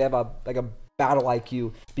wrestling, so they have a battle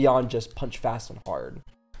IQ beyond just punch fast and hard.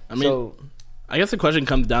 I mean, I guess the question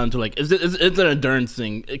comes down to like, it's an endurance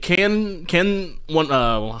thing. Can one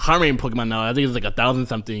Harmony Pokemon now, I think it's like 1,000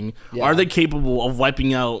 something. Yeah. Are they capable of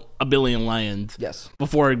wiping out a billion lions? Yes.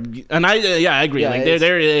 Before, and I agree. Yeah, like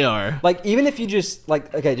they are. Like even if you just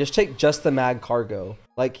like just take just the Mag Cargo,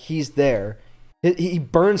 like he's there. He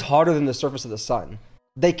burns hotter than the surface of the sun.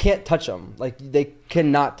 They can't touch him. Like they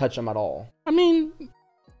cannot touch him at all. I mean,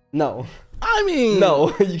 no.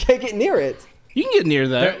 No, you can't get near it. You can get near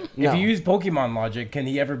that. If you use Pokemon logic, can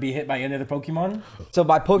he ever be hit by any other Pokemon? So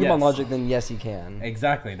by Pokemon logic, then yes, he can.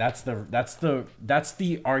 Exactly. That's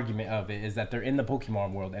the argument of it, is that they're in the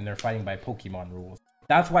Pokemon world and they're fighting by Pokemon rules.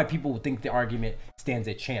 That's why people think the argument stands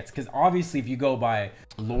a chance. Because obviously, if you go by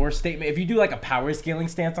lore statement, if you do like a power scaling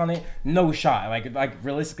stance on it, no shot. Like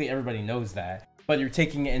realistically, everybody knows that. But you're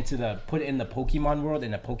taking it put it in the Pokemon world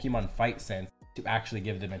in a Pokemon fight sense to actually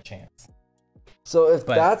give them a chance. So if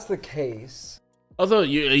that's the case. Also,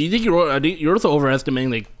 you think you're also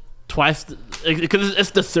overestimating like twice, because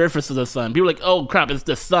it's the surface of the sun. People are like, oh crap, it's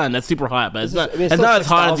the sun. That's super hot, but it's not as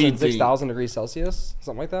hot as you think. 6,000 degrees Celsius,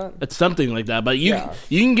 something like that. It's something like that. But you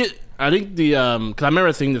can get. I think because I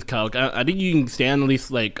remember seeing this calc. I think you can stand at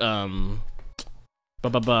least like at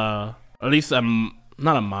least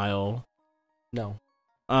not a mile. No.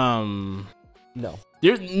 No.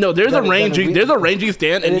 There's a range you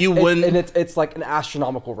stand and you win. And it's like an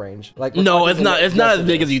astronomical range. Like no, it's not as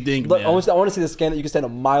big as you think. Look, I want to see the scan that you can stand a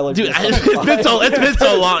mile. Dude, it's been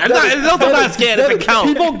so long. It's also not a scan. It's a count.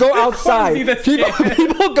 People go outside.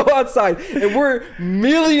 People go outside, and we're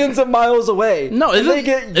millions of miles away. No, they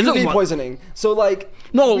get UV poisoning. So like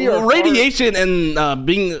radiation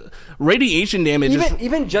and radiation damage.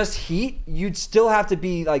 Even just heat, you'd still have to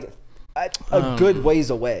be like a good ways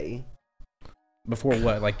away. Before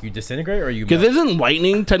what? Like you disintegrate, or you? Because isn't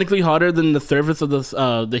lightning technically hotter than the surface of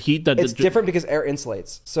the heat that? It's different because air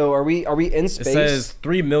insulates. So are we in space? It says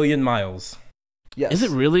 3 million miles. Yes. Is it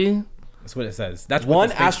really? That's what it says. That's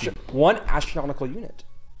one astronomical unit.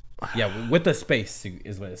 Yeah, with the space suit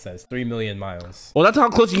is what it says. 3 million miles. Well, that's how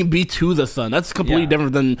close you can be to the sun. That's completely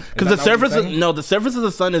different than because the surface. The surface of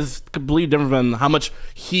the sun is completely different than how much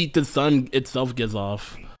heat the sun itself gives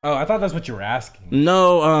off. Oh, I thought that's what you were asking.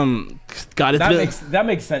 No, God, that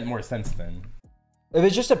makes more sense then. If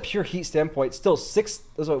it's just a pure heat standpoint, still how hot is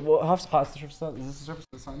the surface of the sun? Is this the surface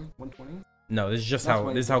of the sun? 120? No, this is just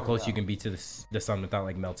how close you can be to the sun without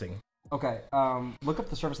like melting. Okay, look up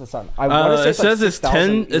the surface of the sun. It says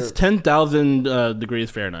it's 10,000 degrees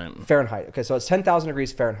Fahrenheit. Fahrenheit. Okay, so it's 10,000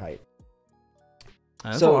 degrees Fahrenheit.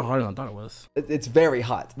 That's a lot harder than I thought it was. It's very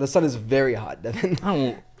hot. The sun is very hot, Devin.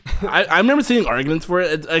 I remember seeing arguments for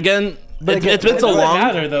it. Again, it's been it so doesn't long.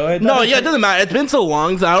 matter, though. It No, doesn't- yeah, it doesn't matter. It's been so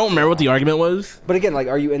long, so I don't remember what the argument was. But again, like,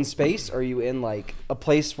 are you in space? Or are you in like a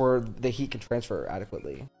place where the heat can transfer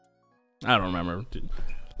adequately? I don't remember. Dude.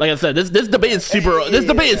 Like I said, this debate is super. This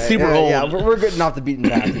debate is super old. Yeah, we're getting off the beaten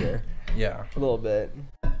path here Yeah. a little bit.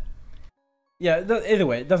 Yeah. Either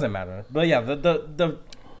way, it doesn't matter. But yeah, the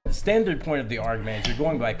standard point of the argument is you're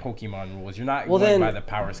going by Pokemon rules. You're not going by the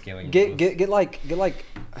power scaling rules. Get like. I'm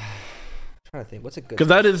trying to think. What's a good? Because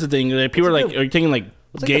that is the thing. Like, people are like, are you taking like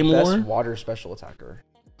what's game the best lore? water special attacker?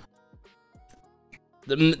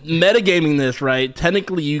 The metagaming this, right?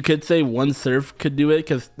 Technically, you could say one Surf could do it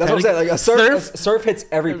because That's what I'm saying. Like a surf hits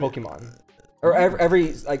every Pokemon, or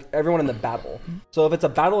every like everyone in the battle. So if it's a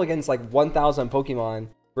battle against like 1,000 Pokemon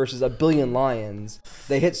versus a billion lions,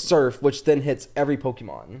 they hit Surf, which then hits every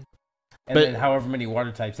Pokemon. And then however many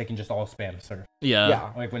water types, they can just all spam Surf.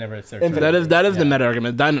 Yeah. Like whenever it's Surf. That is the meta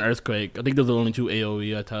argument. That and Earthquake. I think those are the only two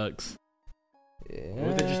AoE attacks. Or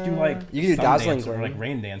if they just do like you can do Sun Dazzling Dance or Gleam. like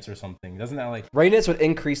Rain Dance or something. Doesn't that like Rain Dance would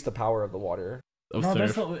increase the power of the water. Of no?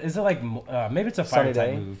 Surf. Is it like maybe it's a Sunny fire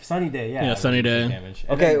type Day? move? Sunny Day, yeah. Yeah, Sunny Day. Damage.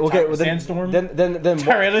 And Okay, then okay. Well, Sandstorm. Then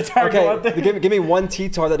Tyranitar go out there. give me one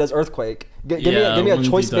T-Tar that does Earthquake. Give me a one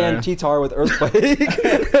choice T-Tar. band T-Tar with Earthquake.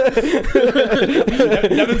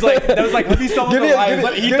 Devin's like, let me summon the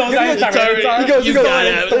lions. He throws out his Tyranitar. He goes, You got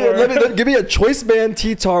it. give me a choice band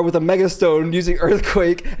T-Tar with a Mega Stone using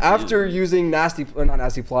Earthquake after using not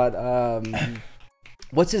Nasty Plot.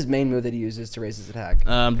 What's his main move that he uses to raise his attack?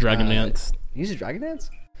 Dragon Dance. He uses Dragon Dance?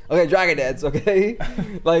 Okay, Dragon Dance, okay?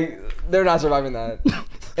 Like, they're not surviving that.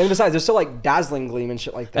 And besides, there's still like Dazzling Gleam and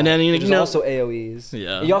shit like that. And then, you which is know- also AoEs.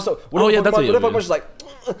 Yeah. You also, Oh, yeah, that's what if AoE. Pokemon just like,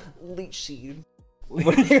 Leech Seed?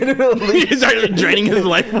 What are you gonna do with Leech He started draining his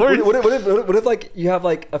life force. what if like you have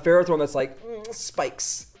like a Ferrothorn that's like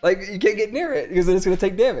spikes? Like you can't get near it because then it's gonna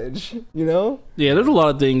take damage. You know? Yeah, there's a lot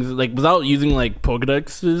of things like without using like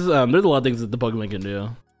Pokedexes. There's a lot of things that the Pokemon can do.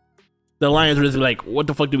 The Lions are just like, what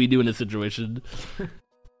the fuck do we do in this situation?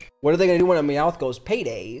 What are they gonna do when a Meowth goes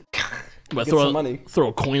payday? But Get some money. throw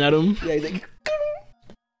a coin at him. Yeah, he's like,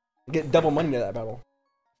 get double money to that battle.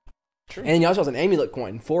 True. And he also has an amulet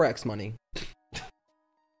coin, 4x money.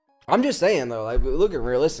 I'm just saying though, like looking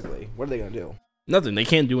realistically, what are they gonna do? Nothing. They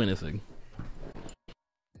can't do anything.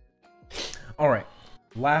 All right,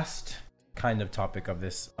 last kind of topic of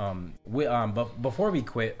this. But before we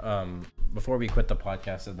quit the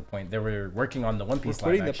podcast at the point they were working on the One Piece live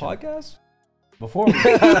Quitting the action. podcast? Before we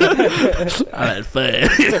Alright, fair.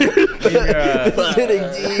 Sitting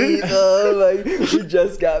deep, like we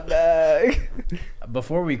just got back.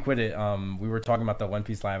 before we quit it, we were talking about the One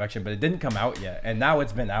Piece live action, but it didn't come out yet, and now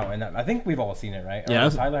it's been out, and I think we've all seen it, right? Yeah.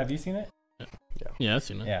 Tyler, have you seen it? Yeah, I've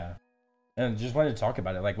seen it. Yeah. And just wanted to talk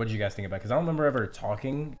about it. Like, what did you guys think about it? Because I don't remember ever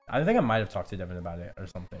talking. I think I might have talked to Devin about it or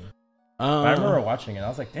something. But I remember watching it. And I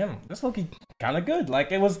was like, damn, this looked kind of good.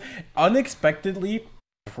 Like, it was unexpectedly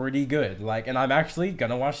pretty good. Like, and I'm actually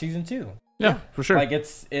gonna watch season 2. Yeah, for sure. Like,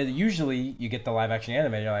 usually you get the live action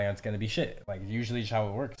anime, you're like, it's gonna be shit. Like, usually just how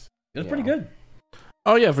it works. It was pretty good.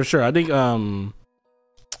 Oh yeah, for sure. I think I'm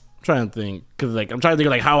trying to think because like I'm trying to think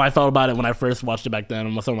of like how I felt about it when I first watched it back then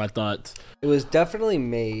and what some of my thoughts. It was definitely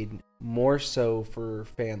made more so for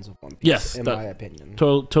fans of One Piece, Yes, in my opinion.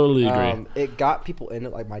 Totally agree. It got people into,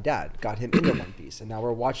 like my dad got him into One Piece, and now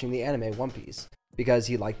we're watching the anime One Piece because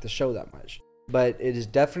he liked the show that much. But it is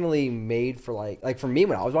definitely made for like for me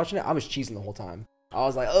when I was watching it, I was cheesing the whole time. I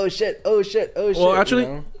was like, oh shit, oh shit, oh shit. Well, actually, you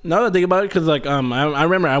know? now that I think about it, because like I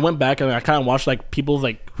remember I went back and I kind of watched like people's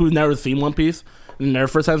like who've never seen One Piece and their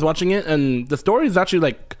first times watching it, and the story is actually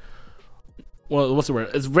like, well, what's the word?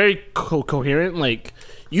 It's very coherent. Like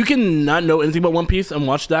you can not know anything about One Piece and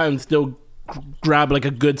watch that and still grab like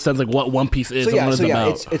a good sense like what One Piece is and what it's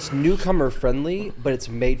about. It's newcomer friendly, but it's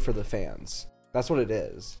made for the fans. That's what it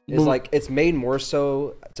is. It's like it's made more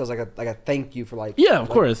so as like a thank you for like of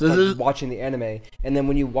course like watching the anime, and then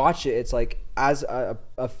when you watch it, it's like as a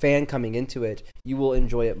fan coming into it, you will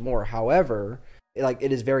enjoy it more. However,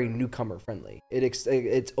 it is very newcomer friendly.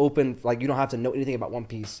 It's open, like you don't have to know anything about One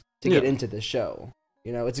Piece to get into this show.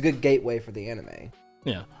 You know, it's a good gateway for the anime.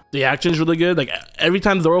 Yeah, the action's really good. Like every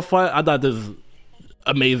time Zoro fought, I thought this was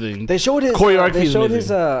amazing. They showed his choreography. They showed is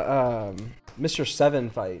his Mr. Seven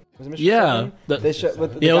fight. Was it Mr. Yeah, Seven? They showed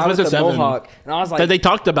with the it was guy with Mr. the Seven. Mohawk, and I was like, that they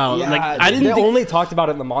talked about. yeah, like I didn't. They only talked about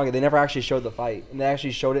it in the manga. They never actually showed the fight, and they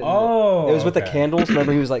actually showed it. It was with the candles.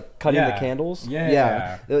 Remember, he was like cutting the candles.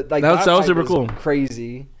 Yeah. Like that was super was cool.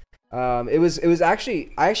 Crazy. It was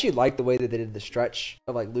actually I actually liked the way that they did the stretch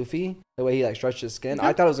of like Luffy, the way he like stretched his skin.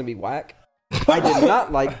 I thought it was gonna be whack. I did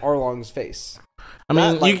not like Arlong's face. I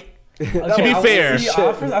mean, To be fair,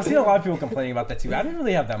 I've seen a lot of people complaining about that too. I didn't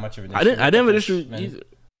really have that much of an issue. I didn't have an issue either.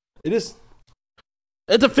 It is.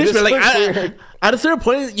 It's a fish, man. Like at a certain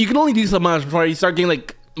point, you can only do so much before you start getting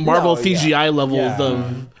like Marvel CGI levels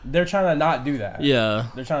of. They're trying to not do that. Yeah,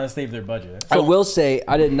 they're trying to save their budget. I will say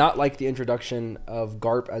I did not like the introduction of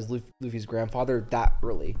Garp as Luffy's grandfather that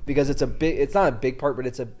early because it's not a big part, but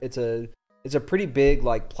it's a pretty big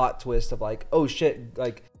like plot twist of like, oh shit,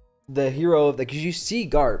 like the hero of because you see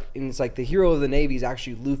Garp and it's like the hero of the Navy is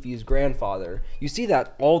actually Luffy's grandfather. You see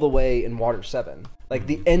that all the way in Water 7, like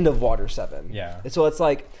the end of Water 7. Yeah. And so it's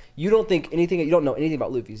like you don't know anything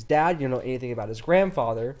about Luffy's dad, you don't know anything about his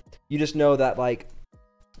grandfather. You just know that like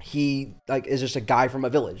he like is just a guy from a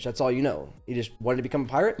village. That's all you know. He just wanted to become a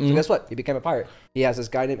pirate. So guess what? He became a pirate. He has this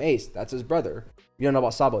guy named Ace. That's his brother. You don't know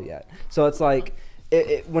about Sabo yet. So it's like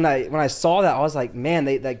when I saw that, I was like, man,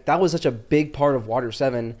 that was such a big part of Water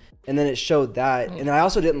 7. And then it showed that. And I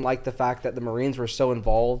also didn't like the fact that the Marines were so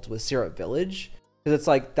involved with Syrup Village. Because it's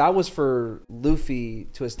like, that was for Luffy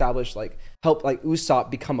to establish, like, help, like,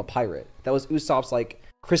 Usopp become a pirate. That was Usopp's, like,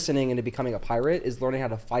 christening into becoming a pirate, is learning how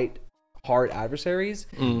to fight hard adversaries.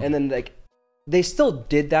 And then, like, they still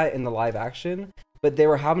did that in the live action, but they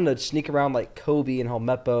were having to sneak around, like, Kobe and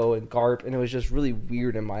Helmeppo and Garp, and it was just really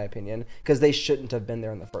weird, in my opinion, because they shouldn't have been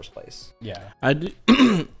there in the first place. Yeah.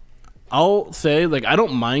 I'll say, like, I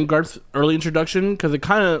don't mind Garp's early introduction, because it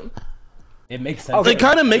kind of... It makes sense. Okay. It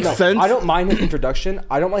kind of makes sense. I don't mind his introduction.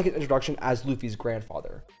 I don't like his introduction as Luffy's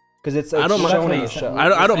grandfather. Because it's I don't shown mind, in the show.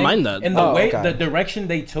 I don't mind that. And the direction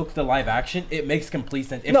they took the live action, it makes complete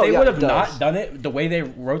sense. If they would have not done it the way they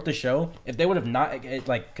wrote the show, if they would have not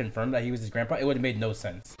like confirmed that he was his grandpa, it would have made no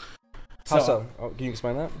sense. How so? Can you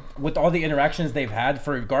explain that? With all the interactions they've had,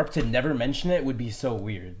 for Garp to never mention it would be so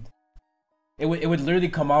weird. It would literally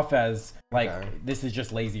come off as like this is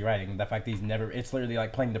just lazy writing. The fact that it's literally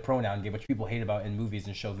like playing the pronoun game, which people hate about in movies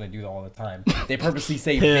and shows. And they do that all the time. They purposely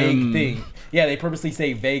say vague things. Yeah, they purposely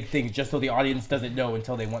say vague things just so the audience doesn't know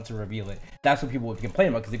until they want to reveal it. That's what people would complain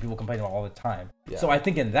about because people complain about it all the time. Yeah. So I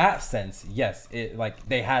think in that sense, yes, it like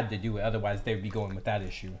they had to do it. Otherwise, they would be going with that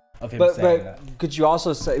issue of him saying that. Could you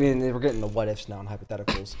also say? I mean, we're getting the what ifs now and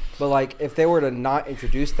hypotheticals. But like, if they were to not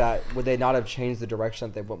introduce that, would they not have changed the direction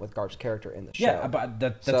that they went with Garp's character in the show? Yeah, but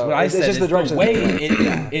that's what I said. It's just the way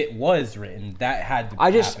it was written that had to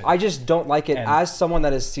happen. I just don't like it. As someone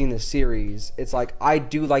that has seen the series, it's like I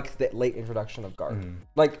do like the late introduction of Garp.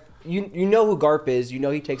 Like you know who Garp is. You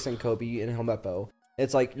know he takes in Kobe and Helmeppo.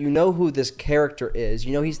 It's like, you know who this character is.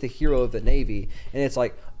 You know he's the hero of the Navy. And it's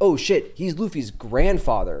like, oh shit, he's Luffy's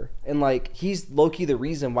grandfather. And like, he's low-key the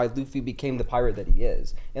reason why Luffy became the pirate that he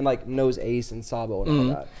is. And like, knows Ace and Sabo and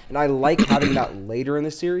all that. And I like having that later in the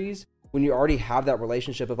series when you already have that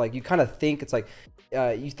relationship of like, you kind of think it's like,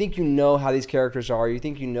 you think you know how these characters are. You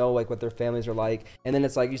think you know like what their families are like. And then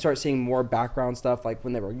it's like, you start seeing more background stuff like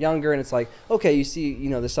when they were younger. And it's like, okay, you see, you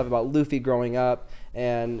know, the stuff about Luffy growing up.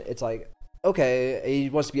 And it's like, okay, he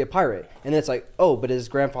wants to be a pirate, and then it's like, oh, but his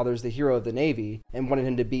grandfather is the hero of the Navy and wanted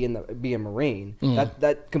him to be a Marine.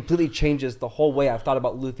 That completely changes the whole way I've thought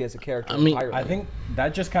about Luffy as a character. I think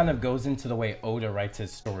that just kind of goes into the way Oda writes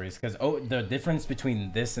his stories, because the difference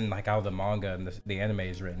between this and like how the manga and the anime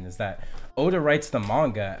is written is that Oda writes the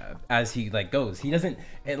manga as he like goes. He doesn't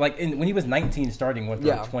when he was 19 starting with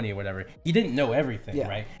 20 or whatever, he didn't know everything,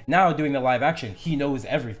 right? Now doing the live action, he knows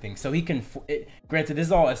everything, so he can. Granted, this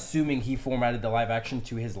is all assuming he formatted the live action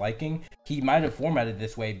to his liking. He might have formatted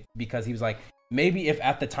this way because he was like, maybe if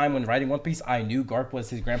at the time when writing One Piece I knew Garp was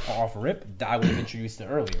his grandpa off rip, I would have introduced it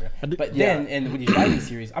earlier. But then, and when he's writing the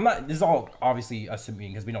series, this is all obviously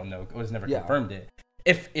assuming because we don't know. It was never confirmed it.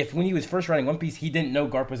 If when he was first writing One Piece, he didn't know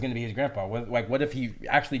Garp was going to be his grandpa. What if he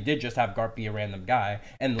actually did just have Garp be a random guy,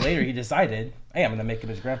 and later he decided, hey, I'm going to make him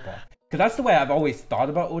his grandpa? Because that's the way I've always thought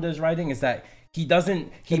about Oda's writing, is that he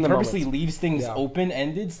purposely leaves things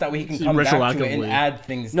open-ended so that way he can come back to it and add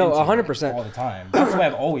things 100% all the time. That's the way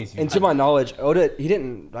I've always used it. And to my knowledge, Oda, he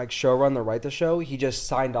didn't like showrun or write the show. He just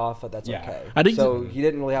signed off that that's okay. So he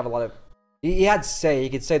didn't really have a lot of... He had say, he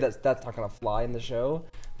could say that's not going to fly in the show,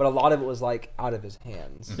 but a lot of it was like out of his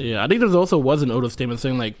hands. Yeah, I think there also was an Oda statement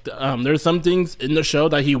saying like there's some things in the show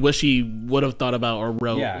that he wished he would have thought about or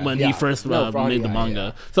wrote when he first made the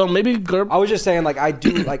manga. So maybe Garp... I was just saying, like, I do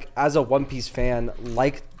like as a One Piece fan,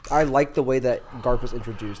 I like the way that Garp was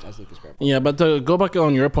introduced as Luffy's grandpa. Yeah, but to go back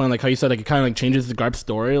on your point, like how you said, like it kind of like changes the Garp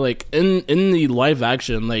story. Like in the live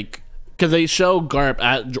action, like, because they show Garp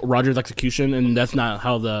at Roger's execution, and that's not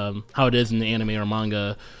how it is in the anime or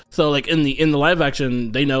manga. So like in the live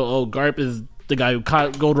action, they know, oh, Garp is the guy who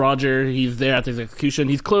caught Gold Roger. He's there at his execution.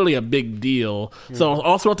 He's clearly a big deal. So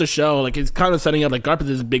all throughout the show, like, it's kind of setting up like Garp is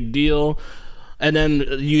this big deal. And then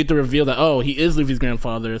you get to reveal that, oh, he is Luffy's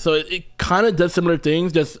grandfather. So it kind of does similar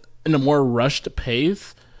things, just in a more rushed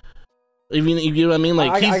pace. You know what I mean?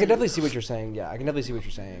 Like, I can definitely see what you're saying. Yeah, I can definitely see what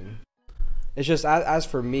you're saying. It's just, as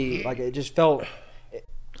for me, like, it just felt...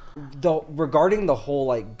 regarding the whole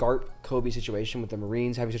like Garp Kobe situation with the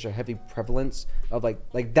Marines having such a heavy prevalence of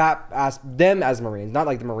like that as them as Marines, not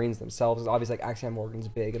like the Marines themselves. Obviously, like Axiom Morgan's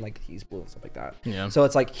big and like he's blue and stuff like that. Yeah. So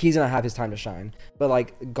it's like he's gonna have his time to shine. But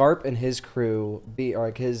like Garp and his crew or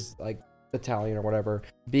like his like battalion or whatever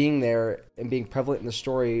being there and being prevalent in the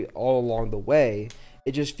story all along the way,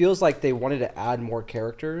 it just feels like they wanted to add more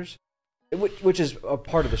characters, which is a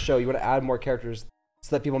part of the show. You want to add more characters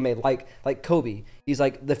so that people may like Kobe. He's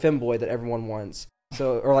like the femboy that everyone wants.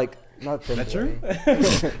 So, or like, not femboy. That's true.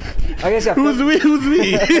 I guess, yeah. Who's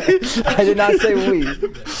we? I did not say we.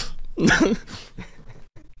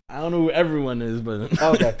 I don't know who everyone is, but...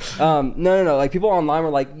 Okay. No. Like, people online were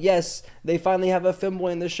like, yes, they finally have a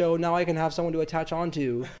femboy in the show. Now I can have someone to attach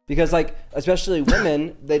onto. Because, like, especially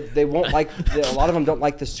women, they won't like... A lot of them don't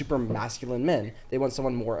like the super masculine men. They want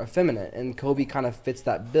someone more effeminate. And Kobe kind of fits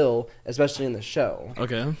that bill, especially in the show.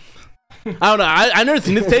 Okay. I don't know. I've never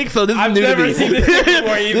seen this take, so this is new to me. I've never seen this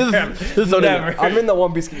before either. This is so never. I'm in the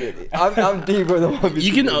One Piece community. I'm deep in the One Piece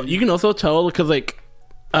community. You can also tell, because, like...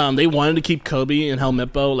 they wanted to keep Kobe and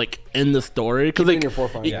Helmeppo like in the story because like in your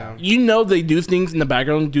forefront, you know they do things in the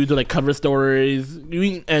background due to like cover stories,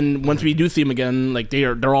 and once we do see them again, like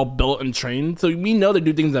they're all built and trained, so we know they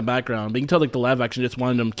do things in the background. But you can tell like the live action just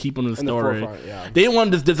wanted them to keep them in the story. They didn't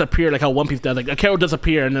want to just disappear like how One Piece does. Like a character will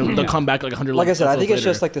disappear and then they'll come back like 100. Like I said, I think it's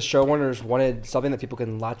just like the showrunners wanted something that people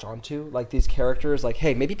can latch onto, like these characters. Like,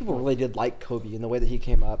 hey, maybe people really did like Kobe in the way that he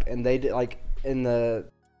came up, and they did like in the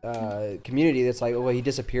community that's like, oh, well, he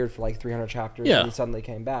disappeared for like 300 chapters and he suddenly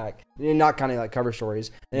came back. And not kind of like cover stories,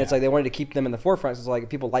 and it's like they wanted to keep them in the forefront. So it's like if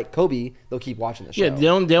people like Kobe, they'll keep watching the show. Yeah, they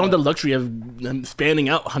don't have the luxury of them spanning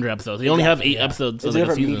out 100 episodes. They only have 8 episodes. It's a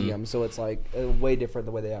different medium, so it's like way different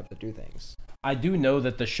the way they have to do things. I do know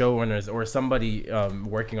that the showrunners or somebody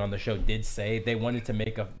working on the show did say they wanted to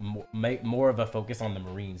make more of a focus on the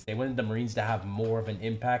Marines. They wanted the Marines to have more of an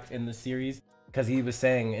impact in the series, because he was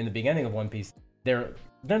saying in the beginning of One Piece, they're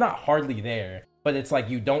not hardly there, but it's like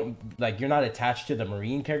you're not attached to the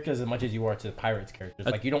Marine characters as much as you are to the Pirates characters.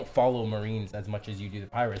 Like you don't follow Marines as much as you do the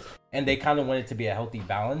Pirates, and they kind of want it to be a healthy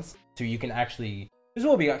balance so you can actually. This is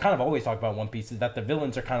what we kind of always talk about One Piece, is that the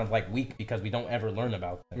villains are kind of like weak because we don't ever learn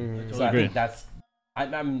about them. So I think that's.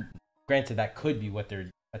 I'm granted that could be what they're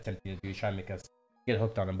attempting to do, try and make us get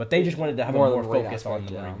hooked on them, but they just wanted to have more focus on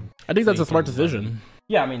the Marine. I think that's a smart decision.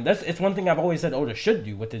 Yeah, I mean, it's one thing I've always said Oda should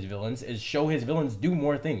do with his villains, is show his villains do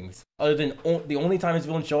more things. Other than the only time his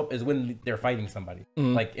villains show up is when they're fighting somebody,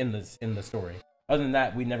 like in the story. Other than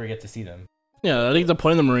that, we never get to see them. Yeah, I think the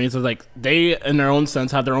point of the Marines is like they, in their own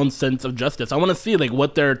sense, have their own sense of justice. I want to see like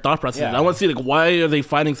what their thought process is. I want to see like why are they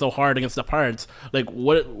fighting so hard against the pirates? Like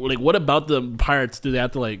what about the pirates do they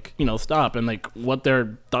have to like stop, and like what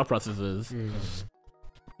their thought process is.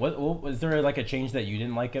 What was there like a change that you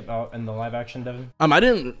didn't like about in the live action, Devin? I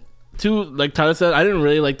didn't. Like Tyler said, I didn't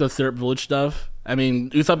really like the Syrup Village stuff. I mean,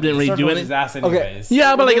 Usopp didn't really do anything. Okay.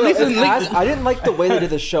 Yeah, but like at least I didn't like the way they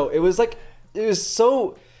did the show. It was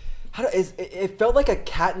so. It felt like a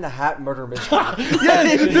Cat in the Hat murder mystery. Yeah,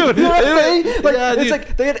 dude. You know what I'm saying? Like, it's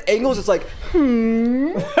like they had angles. It's like,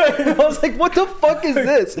 And I was like, what the fuck is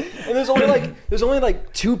this? And there's only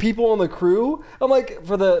like 2 people on the crew. I'm like,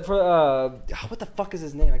 what the fuck is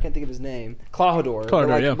his name? I can't think of his name. Clawhador,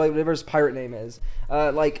 like, whatever his pirate name is.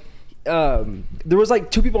 There was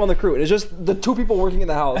like 2 people on the crew, and it's just the 2 people working in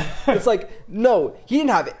the house. It's like, no, he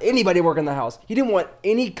didn't have anybody working in the house. He didn't want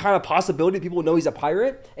any kind of possibility people would know he's a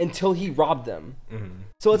pirate until he robbed them.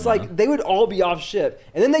 So it's like they would all be off ship,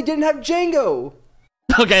 and then they didn't have Django.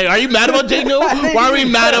 Okay, are you mad about Django? Why are we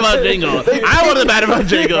mad about Django? I wasn't mad about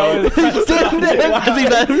Django. You were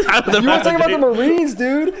talking about the Marines,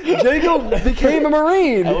 dude. Django became a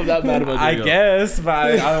Marine. I was not mad about Django. I guess,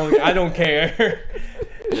 but I don't care.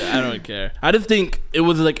 Yeah, I don't care. I just think it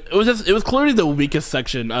was clearly the weakest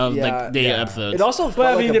section of like the episodes. It also, but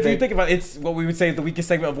I mean, if you think about it, it's what we would say is the weakest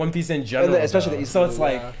segment of One Piece in general, especially the East. So it's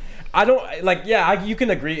like, I don't like. Yeah, you can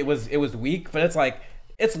agree it was weak, but it's like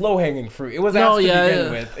it's low hanging fruit. It was asked to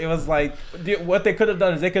begin with. It was like what they could have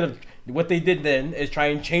done is what they did then is try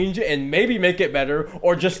and change it and maybe make it better,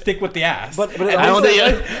 or just stick with the ass. But I don't think.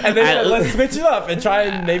 And they said, let's switch it up and try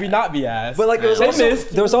and maybe not be ass. But like, there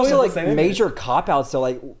was also like major cop outs. So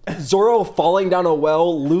like Zoro falling down a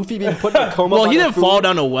well, Luffy being put in a coma. Well, he didn't fall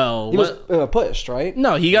down a well. He was pushed, right?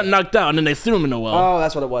 No, he got knocked out and then they threw him in a well. Oh,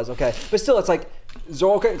 that's what it was. Okay, but still, it's like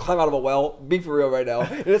Zoro couldn't climb out of a well. Be for real right now.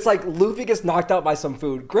 And it's like Luffy gets knocked out by some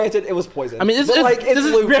food. Granted, it was poison. I mean, it's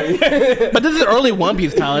Luffy. But this is early One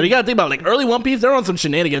Piece, Tyler. You gotta think about like early One Piece. They're on some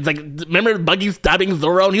shenanigans. Like, remember Buggy stabbing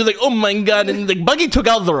Zoro, and he was like, "Oh my god!" And like Buggy took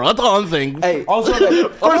out Zoro. That's all I'm saying. Hey, also, he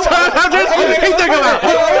took him out.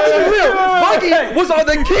 Buggy was on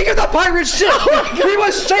the king of the pirate ship. He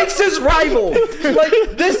was Shanks' rival.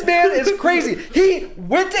 Like, this man is crazy. He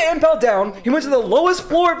went to Impel Down. He went to the lowest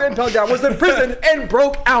floor of Impel Down, was in prison, and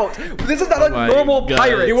broke out. This is not a normal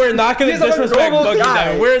pirate. We're not going to disrespect Buggy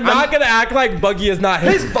now. We're not going to act like Buggy is not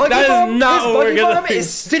his. That is not what we're going to do. Is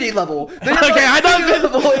city level. Okay, I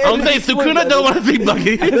don't think Sukuna don't want to see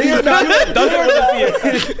Buggy. Doesn't want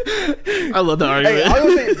to see it. I love the argument. Hey, I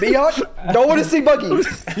was saying, Mihawk don't want to see Buggy.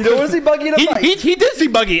 You don't want to see Buggy in a fight. He did see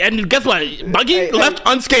Buggy, and guess what? Buggy left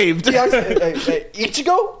unscathed.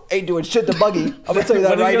 Ichigo ain't doing shit to Buggy. I'm gonna tell you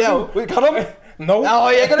that right now. We cut him? No. No,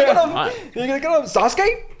 you ain't gonna cut him. You ain't gonna cut him.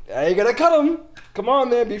 Sasuke? Ain't gonna cut him. Come on,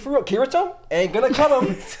 man, be for real. Kirito ain't gonna cut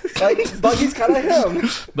him. Like, Buggy's kind of him.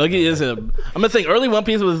 Buggy is him. I'm just saying, early One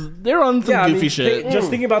Piece they're on some goofy shit. Just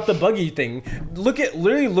thinking about the Buggy thing.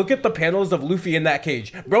 Literally look at the panels of Luffy in that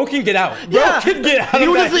cage. Bro can get out. Bro can get out. He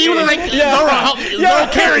was like,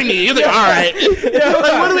 Zoro, carry me. He's like, all right. Like,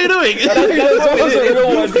 what are we doing?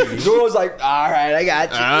 Zoro's like, all right, I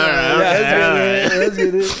got you. Let's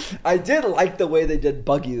get it. I did like the way they did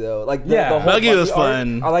Buggy though. Like, the whole Buggy was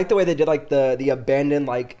fun. I like the way they did like the abandoned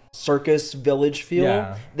like circus village feel.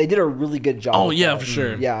 Yeah. They did a really good job. Oh yeah, for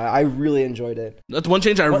sure. Yeah, I really enjoyed it. That's one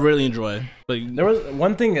change I really enjoy. Like, there was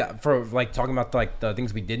one thing for like talking about like the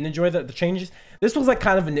things we didn't enjoy, the changes. This was like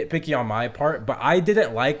kind of a nitpicky on my part, but I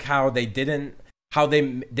didn't like how they didn't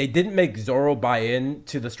make Zoro buy in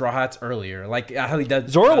to the Straw Hats earlier. Like how he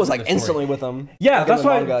does. Zoro was like instantly with them. Yeah, that's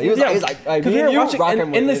why. He was like,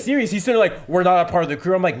 in the series, he's sort of like, we're not a part of the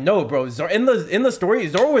crew. I'm like, no, bro. In the story,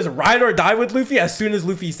 Zoro is ride or die with Luffy as soon as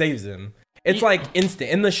Luffy saves him. It's like instant.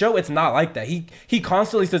 In the show, it's not like that. He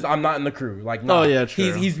constantly says, "I'm not in the crew." Like, no,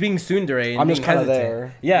 true. He's being tsundere and I'm being just kind of hesitant.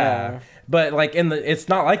 there. Yeah. But like it's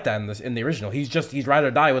not like that in the original. He's ride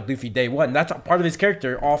or die with Luffy day one. That's part of his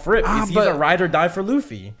character off rip. He's a ride or die for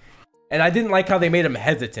Luffy. And I didn't like how they made him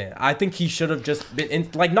hesitant. I think he should have just been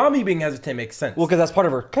like Nami being hesitant makes sense. Well, because that's part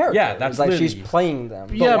of her character. Yeah, that's like she's playing them.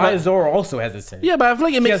 But why is Zoro also hesitant? Yeah, but I feel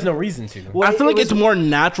like he has no reason to. Well, I feel like it's more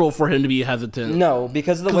natural for him to be hesitant. No,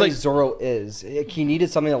 because of the way Zoro is. He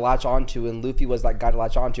needed something to latch onto, and Luffy was that guy to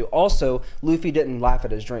latch onto. Also, Luffy didn't laugh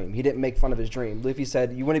at his dream. He didn't make fun of his dream. Luffy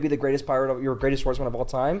said, "You want to be the greatest pirate, your greatest swordsman of all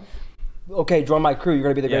time? Okay, join my crew. You're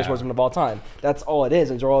gonna be the greatest swordsman of all time." That's all it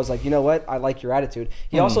is. And Zoro was like, you know what? I like your attitude.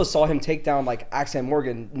 He also saw him take down like Axe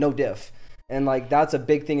Morgan, no diff, and like that's a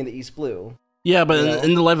big thing in the East Blue. Yeah, but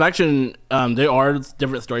in the live action, there are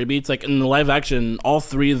different story beats. Like in the live action, all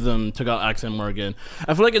three of them took out Axe Morgan.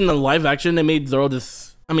 I feel like in the live action, they made Zoro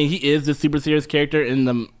this. I mean, he is this super serious character in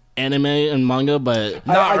the anime and manga, but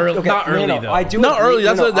not early though. I do not agree. early.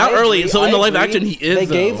 That's not early. So in the live action, he is. They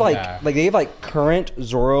gave like current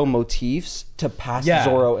Zoro motifs to past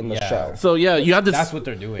Zoro in the show. So yeah, you have this. That's what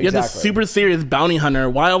they're doing. You have this super serious bounty hunter.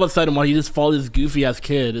 Why all of a sudden, he just follows this goofy ass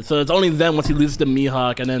kid? So it's only then once he loses to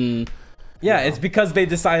Mihawk, and then. Yeah, it's because they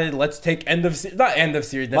decided let's take not end of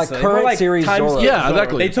series necessarily, like current series Zoro. Yeah,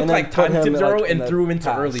 exactly. They took like time skip Zoro and threw him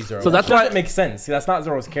into early Zoro. So that's why it makes sense. That's not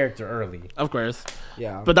Zoro's character early. Of course.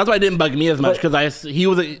 Yeah. But that's why it didn't bug me as much because he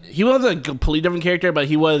was a completely different character, but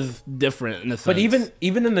he was different in a sense. But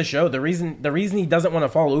even in the show, the reason he doesn't want to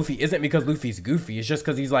follow Luffy isn't because Luffy's goofy. It's just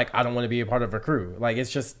because he's like, I don't want to be a part of a crew. Like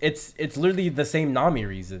it's literally the same Nami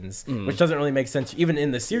reasons, which doesn't really make sense even in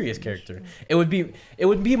the serious character. It would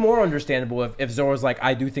be more understandable if Zoro's like,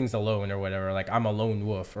 I do things alone or whatever. Like I'm a lone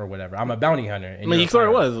wolf or whatever. I'm a bounty hunter. I mean, he sort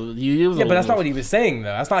of was. Yeah, but that's not what he was saying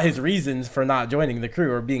though. That's not his reasons for not joining the crew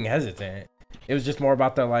or being hesitant. It was just more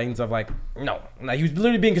about the lines of like, no, he was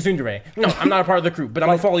literally being a tsundere. No, I'm not a part of the crew, but I'm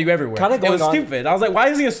gonna follow you everywhere. It was stupid. I was like, why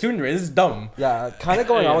is he a tsundere? This is dumb. Yeah, kind of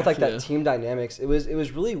going on with like that team dynamics. It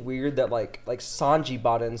was really weird that like Sanji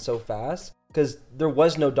bought in so fast because there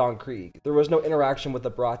was no Don Krieg. There was no interaction with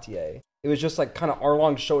the Baratier. It was just like kind of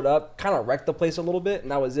Arlong showed up, kind of wrecked the place a little bit,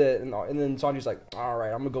 and that was it. And then Sanji's like, all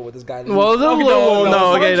right, I'm gonna go with this guy. Well,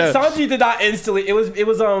 Sanji did not instantly. It was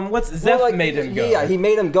what's Zeph made him go. Yeah, he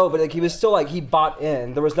made him go, but like he was still like he bought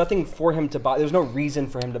in. There was nothing for him to buy. There was no reason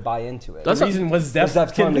for him to buy into it. The reason was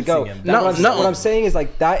Zeph telling him to go. Him. What I'm saying is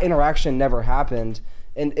like that interaction never happened,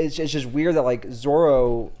 and it's just weird that like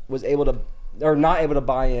Zoro was able to or not able to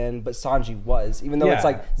buy in, but Sanji was, even though it's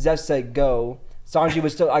like Zeph said go. Sanji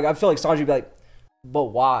was still. I feel like Sanji would be like, but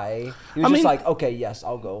why? He was just like, okay, yes,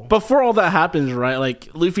 I'll go. Before all that happens, right? Like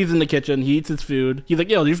Luffy's in the kitchen, he eats his food. He's like,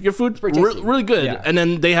 "Yo, your food's really good." Yeah. And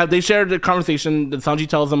then they shared the conversation. That Sanji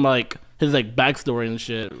tells him like his like backstory and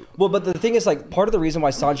shit. Well, but the thing is, like, part of the reason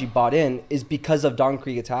why Sanji bought in is because of Don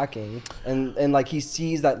Krieg attacking, and like he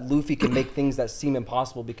sees that Luffy can make things that seem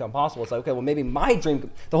impossible become possible. It's like, okay, well, maybe my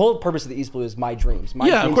dream. The whole purpose of the East Blue is my dreams. My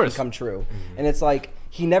dreams can come true, and it's like.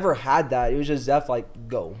 He never had that. It was just Zeph like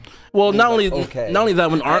go. Well, not only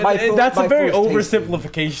that when that's a very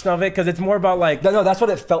oversimplification of it because it's more about like no, that's what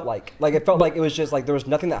it felt like. Like it felt like it was just like there was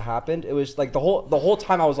nothing that happened. It was like the whole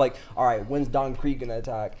time I was like, all right, when's Don Krieg gonna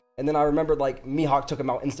attack? And then I remembered like Mihawk took him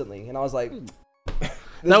out instantly, and I was like,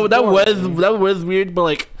 that was weird. But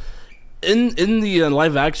like in the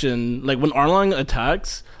live action, like when Arlong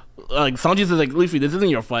attacks. Like Sanji says, like Luffy, this isn't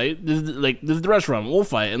your fight. This is the restaurant. We'll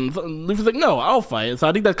fight. And Luffy's like, no, I'll fight. And so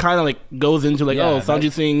I think that kind of like goes into like,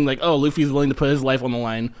 Sanji seeing like, Luffy's willing to put his life on the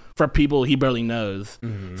line for people he barely knows.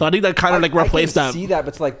 Mm-hmm. So I think that kind of like replaced that. I can see that,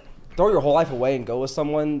 but to like throw your whole life away and go with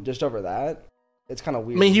someone just over that, it's kind of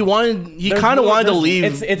weird. I mean, he kind of wanted to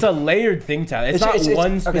leave. It's a layered thing, Tyler. It's not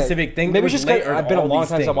one specific thing. Maybe it's just I've been a long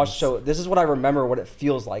time since I watched the show. This is what I remember. What it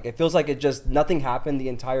feels like. It feels like it just nothing happened the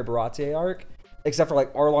entire Baratie arc. Except for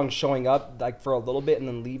like Arlong showing up like for a little bit and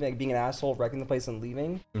then leaving, like, being an asshole, wrecking the place and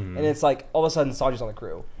leaving, and it's like all of a sudden Sanji's on the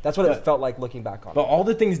crew. That's what it felt like looking back on. But all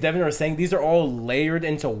the things Devin are saying, these are all layered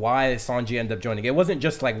into why Sanji ended up joining. It wasn't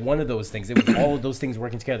just like one of those things. It was all of those things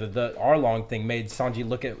working together. The Arlong thing made Sanji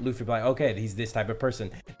look at Luffy like, okay, he's this type of person.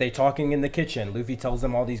 They talking in the kitchen. Luffy tells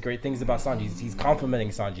them all these great things about Sanji. He's complimenting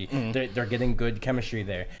Sanji. They're getting good chemistry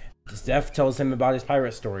there. Zeph tells him about his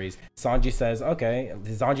pirate stories. Sanji says, okay.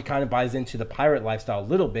 Sanji kind of buys into the pirate lifestyle a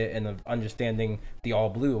little bit and of understanding the all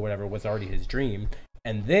blue or whatever was already his dream.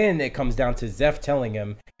 And then it comes down to Zeph telling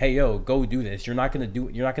him, hey, yo, go do this. You're not gonna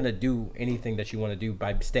do anything that you want to do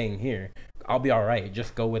by staying here. I'll be all right.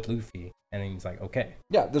 Just go with Luffy. And he's like, okay.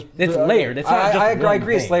 Yeah, it's layered. It's not just I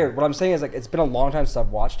agree. It's layered. What I'm saying is like it's been a long time since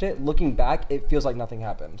I've watched it. Looking back, it feels like nothing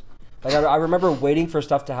happened. Like I remember waiting for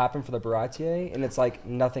stuff to happen for the Baratie, and it's like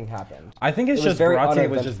nothing happened. I think it's just Baratie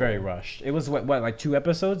was just very rushed. It was what like 2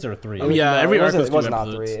 episodes or 3? Every arc was not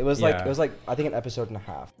 3. It was like I think an episode and a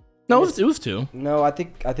half. No, it was 2. No, I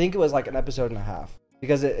think it was like an episode and a half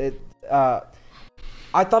because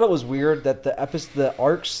I thought it was weird that the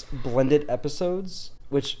arcs blended episodes,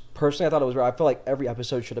 which personally I thought it was weird. I feel like every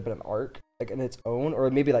episode should have been an arc, like in its own, or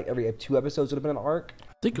maybe like every 2 episodes would have been an arc.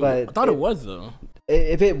 I thought it was though.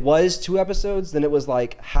 If it was 2 episodes, then it was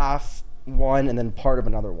like half one and then part of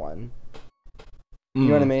another one. You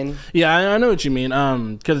know what I mean? Yeah, I know what you mean.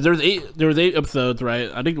 Because there was 8 episodes, right?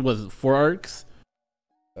 I think it was 4 arcs.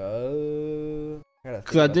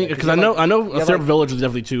 Because I know Syrup Village was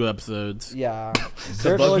definitely 2 episodes. Yeah,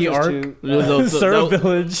 the Buggy arc, Syrup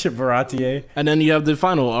Village, Baratie, and then you have the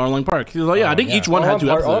final Arlong Park. Like, I think each one had 2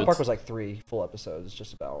 episodes. Arlong Park was like 3 full episodes,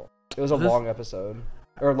 just about. It was a long episode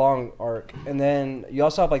or long arc, and then you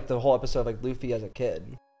also have like the whole episode of like Luffy as a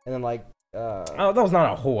kid, and then like. That was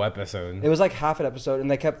not a whole episode. It was like half an episode,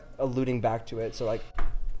 and they kept alluding back to it, so like.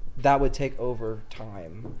 That would take over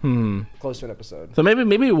time, close to an episode. So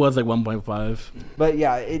maybe it was like 1.5. But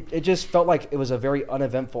yeah, it just felt like it was a very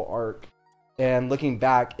uneventful arc. And looking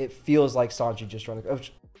back, it feels like Sanji just trying to...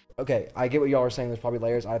 Okay, I get what y'all are saying. There's probably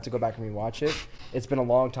layers. I have to go back and rewatch it. It's been a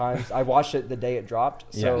long time. I watched it the day it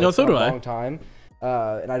dropped. So it's been a long time.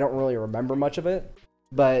 And I don't really remember much of it.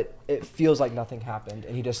 But it feels like nothing happened,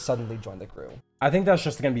 and he just suddenly joined the crew. I think that's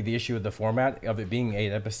just going to be the issue with the format of it being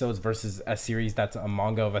 8 episodes versus a series that's a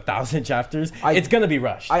manga of 1,000 chapters. It's going to be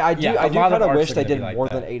rushed. I do kind of wish they did more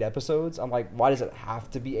than 8 episodes. I'm like, why does it have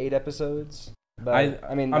to be 8 episodes? But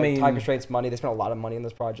I mean, time constraints, money. They spent a lot of money in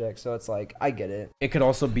this project, so it's like I get it. It could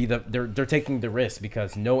also be they're taking the risk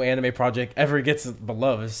because no anime project ever gets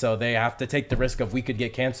beloved, so they have to take the risk of we could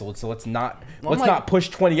get canceled. So let's not push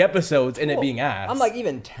 20 episodes and it being ass. I'm like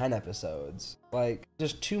even 10 episodes, like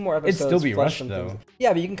just 2 more episodes. It'd still be rushed though. Things.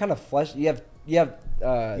 Yeah, but you can kind of flesh. You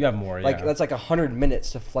have more. Like that's like 100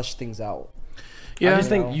 minutes to flesh things out. Yeah, I just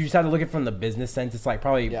think you just have to look at it from the business sense. It's like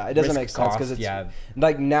probably it doesn't make sense because it's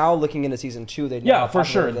like now looking into season 2, they know for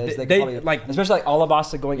sure they probably, like especially like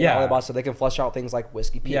Alabasta going into Alabasta, they can flesh out things like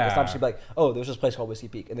Whiskey Peak. It's not just be like, oh, there's this place called Whiskey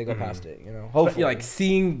Peak, and they go past it. You know, hopefully, like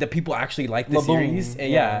seeing the people actually like the series,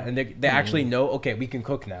 and they actually know, okay, we can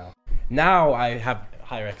cook now. Now I have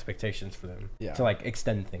higher expectations for them to like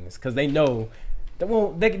extend things because they know.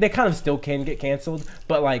 Well, they kind of still can get canceled,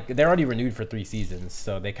 but like they're already renewed for 3 seasons,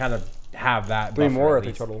 so they kind of have that. 3 more or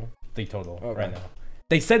 3 total? 3 total right now.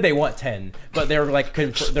 They said they want 10, but they're like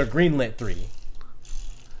they're greenlit 3.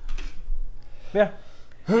 Yeah.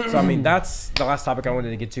 So I mean that's the last topic I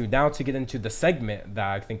wanted to get to. Now to get into the segment that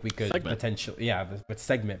I think we could potentially, with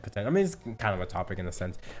segment potential. I mean it's kind of a topic in a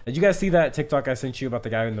sense. Did you guys see that TikTok I sent you about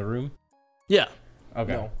the guy in the room? Yeah.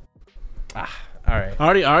 Okay. No. All right.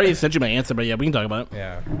 I already sent you my answer, but yeah, we can talk about it.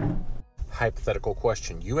 Yeah. Hypothetical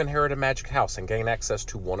question. You inherit a magic house and gain access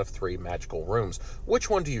to one of 3 magical rooms. Which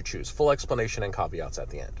one do you choose? Full explanation and caveats at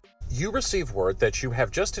the end. You receive word that you have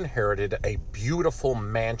just inherited a beautiful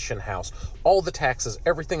mansion house. All the taxes,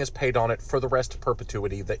 everything is paid on it for the rest of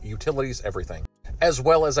perpetuity, the utilities, everything. As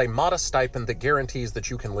well as a modest stipend that guarantees that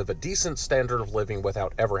you can live a decent standard of living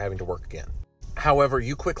without ever having to work again. However,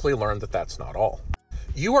 you quickly learn that that's not all.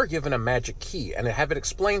 You are given a magic key and have it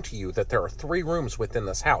explained to you that there are 3 rooms within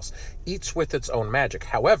this house, each with its own magic.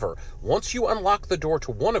 However, once you unlock the door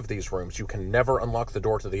to one of these rooms, you can never unlock the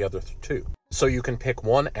door to the other 2. So you can pick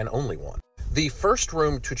one and only one. The first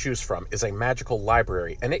room to choose from is a magical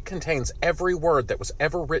library, and it contains every word that was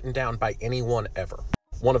ever written down by anyone ever.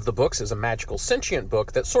 One of the books is a magical sentient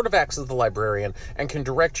book that sort of acts as the librarian and can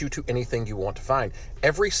direct you to anything you want to find.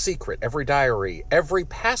 Every secret, every diary, every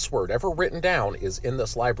password ever written down is in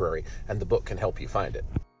this library, and the book can help you find it.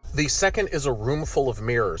 The second is a room full of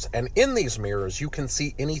mirrors, and in these mirrors you can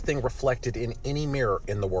see anything reflected in any mirror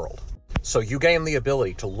in the world. So you gain the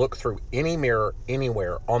ability to look through any mirror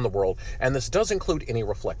anywhere on the world, and this does include any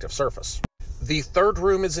reflective surface. The third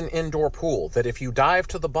room is an indoor pool that if you dive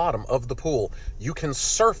to the bottom of the pool, you can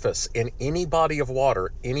surface in any body of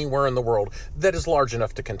water anywhere in the world that is large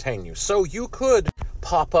enough to contain you. So you could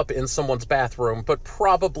pop up in someone's bathroom, but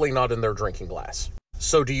probably not in their drinking glass.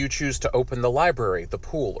 So do you choose to open the library, the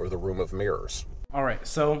pool, or the room of mirrors? All right,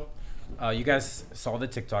 so you guys saw the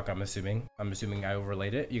TikTok, I'm assuming. I'm assuming I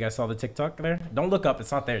overlaid it. You guys saw the TikTok there? Don't look up.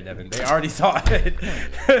 It's not there, Devin. They already saw it.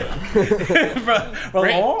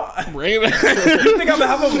 bro, you think I'm gonna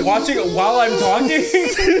have them watching it while I'm talking?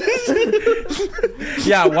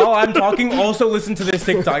 Yeah, while I'm talking, also listen to this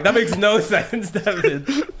TikTok. That makes no sense, Devin.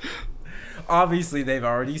 Obviously, they've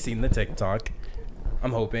already seen the TikTok.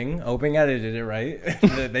 I'm hoping I edited it right.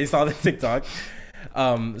 They saw the TikTok.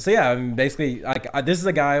 So yeah, I mean, basically, like this is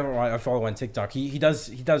a guy I follow on TikTok. He does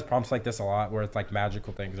prompts like this a lot, where it's like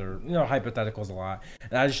magical things or hypotheticals a lot.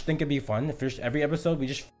 And I just think it'd be fun if just every episode we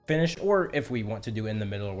just finish, or if we want to do it in the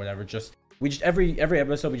middle or whatever, every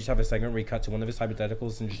episode we just have a segment where we cut to one of his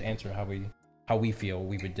hypotheticals and just answer how we feel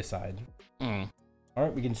we would decide. All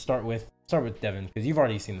right, we can start with Devin because you've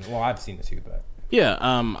already seen it. Well, I've seen it too, but yeah.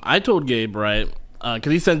 I told Gabe, right.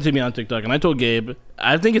 Because he sent it to me on TikTok, and I told Gabe,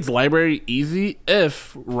 I think it's library easy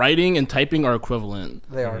if writing and typing are equivalent.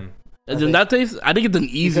 They are. And in that case, I think it's an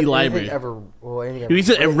easy library. He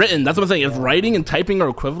said written. That's what I'm saying. If writing and typing are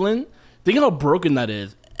equivalent, think how broken that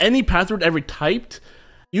is. Any password ever typed,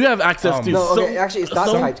 you have access to. No, okay, actually, it's not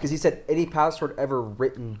typed because he said any password ever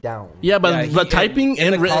written down. Yeah, but typing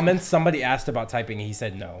in the written, comments, somebody asked about typing, and he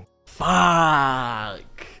said no. Fuck.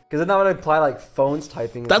 Because then that would imply like phones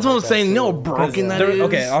typing. That's what I'm saying. No, broken that is.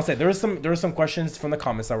 Okay, I'll say there were some questions from the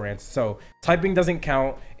comments that were answered. So typing doesn't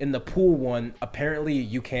count in the pool one. Apparently,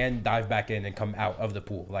 you can dive back in and come out of the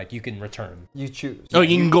pool. Like you can return. You choose. Oh,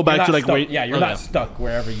 you can go back to like wait. Yeah, you're not stuck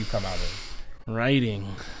wherever you come out of.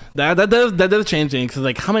 Writing. That does change things. Cause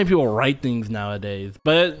like how many people write things nowadays?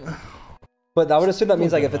 But I would assume that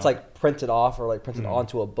means like if it's like printed off or like printed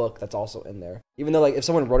onto a book, that's also in there. Even though like if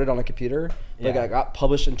someone wrote it on a computer, like I got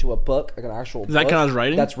published into a book, like an actual book, that count as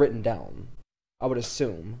writing? That's written down. I would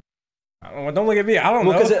assume. Don't look at me. I don't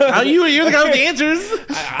know. You're the guy with the answers.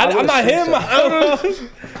 I'm not him. So. I don't know.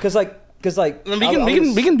 Because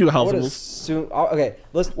we can do house rules. Okay,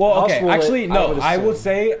 let's. Well, okay. Actually, no. I would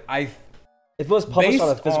say if it was published on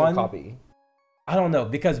a physical copy. I don't know,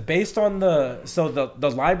 because based on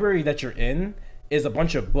the library that you're in is a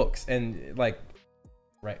bunch of books, and like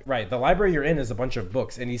right the library you're in is a bunch of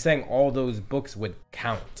books, and he's saying all those books would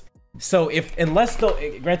count. So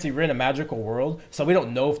granted we're in a magical world, so we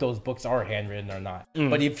don't know if those books are handwritten or not.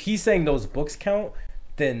 But if he's saying those books count,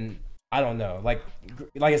 then I don't know. Like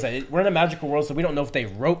I said, we're in a magical world, so we don't know if they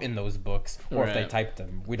wrote in those books or if they typed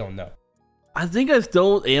them. We don't know. I think I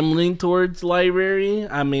still am leaning towards library.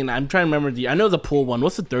 I mean, I'm trying to remember I know the pool one.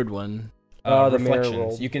 What's the third one? The mirror Reflections.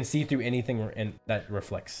 world. You can see through anything that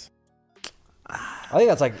reflects. I think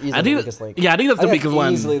that's like easily the weakest link. Yeah, I think that's the weakest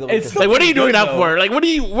one. It's like, what are you doing that for? Like, what are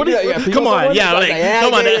you? Come on, yeah, like,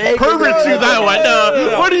 come on, perverts do that one.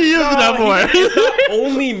 No, what are you using that for? It's not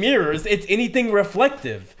only mirrors. It's anything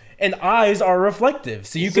reflective. And eyes are reflective,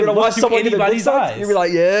 so you can look through anybody's eyes. You'd be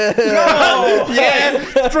like, yeah. No.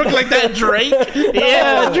 Yeah. Stroke like that Drake.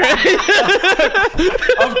 Yeah, Drake.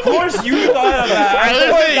 Of course you thought of that.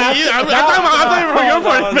 I'm talking about your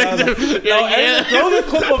perspective. No, throw the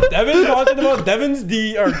clip of Devin talking about Devin's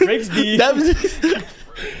D or Drake's D.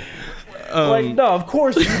 Like, no, of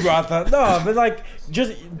course you brought that. No, but like,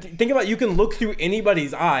 just think about it. You can look through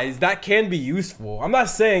anybody's eyes. That can be useful. I'm not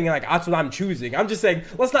saying like that's what I'm choosing. I'm just saying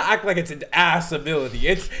let's not act like it's an ass ability.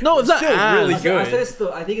 It's not still really good.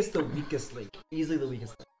 I think it's the weakest link. Easily the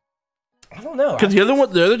weakest link. I don't know. Because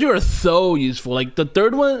the other two are so useful. Like the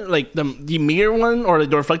third one, like the mirror one or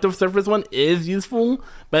the reflective surface one is useful,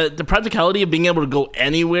 but the practicality of being able to go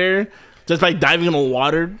anywhere just by diving in the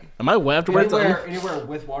water. Am I wet afterwards? Anywhere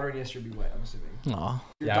with water, yes, you'll be wet. I'm assuming. Aw.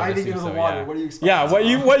 You're diving into the water. What do you expect? Yeah, what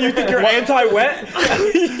you think you're anti-wet?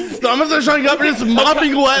 So I'm gonna start showing up and just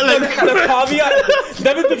mopping wet. Like the caveat.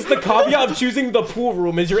 Devin thinks the caveat of choosing the pool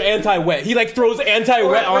room is you're anti-wet. He like throws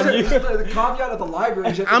anti-wet on you. The caveat of the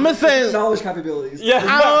library is you I'm saying knowledge capabilities. Yeah,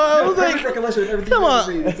 I was like, recollection of everything. Come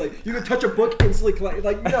on. It's like you can touch a book instantly.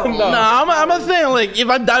 Like no. I'm saying like if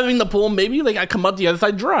I'm diving in the pool, maybe like I come out the other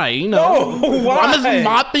side dry. You know? No, why? I'm just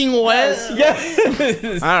mopping wet.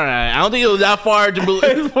 Yes. All right. I don't think it was that far to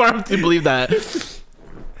believe that.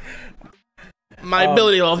 My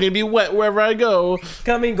ability allows me to be wet wherever I go.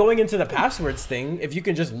 I mean, going into the passwords thing, if you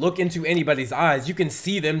can just look into anybody's eyes, you can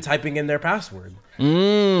see them typing in their password.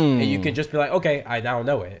 And you can just be like, okay, I now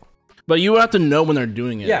know it. But you have to know when they're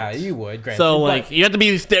doing it. Yeah, you would. Granted. So like, you have to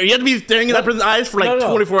be staring in that person's eyes for like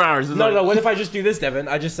 24 hours. No. What if I just do this, Devin?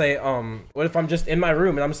 I just say, what if I'm just in my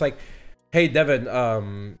room and I'm just like, hey,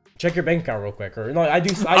 Devin, check your bank account real quick. Or no, Are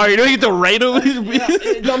you doing it to rate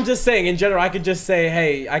him? No, I'm just saying in general. I could just say,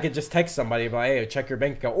 hey, I could just text somebody, like, hey, check your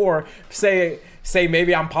bank account, or say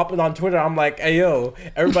maybe I'm popping on Twitter. I'm like, hey yo,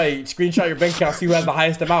 everybody, screenshot your bank account, see who has the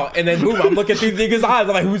highest amount, and then boom, I'm looking through niggas' eyes.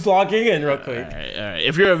 I'm like, who's logging in real quick? All right.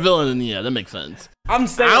 If you're a villain, then yeah, that makes sense. I'm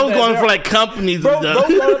saying I was going for like companies. Bro,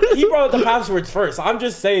 he brought up the passwords first. I'm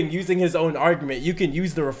just saying, using his own argument, you can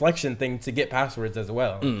use the reflection thing to get passwords as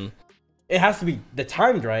well. It has to be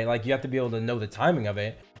timed right. Like you have to be able to know the timing of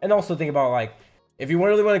it, and also think about like if you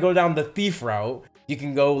really want to go down the thief route, you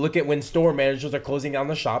can go look at when store managers are closing down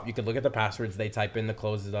the shop. You can look at the passwords they type in to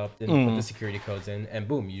close it up, and put the security codes in, and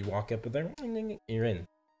boom, you walk up there, you're in.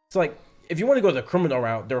 So like if you want to go the criminal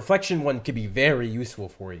route, the reflection one could be very useful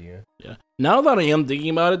for you. Yeah. Now that I am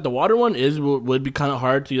thinking about it, the water one would be kind of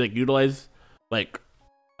hard to like utilize, like.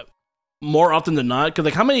 More often than not, because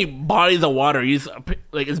like how many bodies of water is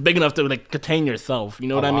like it's big enough to like contain yourself? You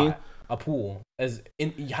know what I mean? A pool.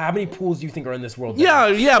 How many pools do you think are in this world?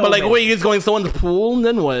 Yeah, but like wait, you're just going in the pool, and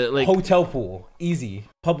then what? Like hotel pool, easy.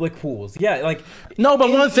 Public pools, yeah, like no.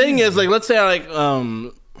 But what I'm saying is like let's say like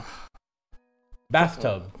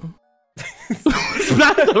bathtub. You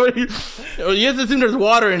have to assume there's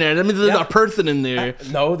water in there. That means there's a person in there.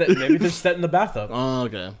 No, that maybe they're set in the bathtub. Oh,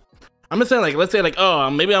 okay. I'm just saying, like, let's say, like, oh,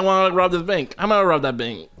 maybe I want to rob this bank. How am I gonna rob that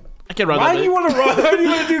bank? I can't rob that bank. Why do you want to rob? Why do you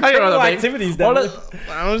want to do criminal activities? Then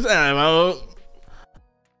I'm saying,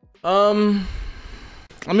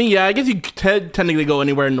 I mean, yeah, I guess you could technically go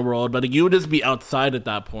anywhere in the world, but like, you would just be outside at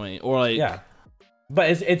that point, or like, yeah. But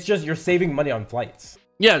it's just you're saving money on flights.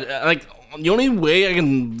 Yeah, like the only way I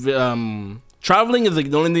can traveling is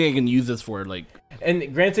like the only thing I can use this for, like.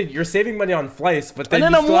 And granted, you're saving money on flights, but then you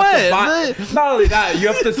still have to buy. Not only that, you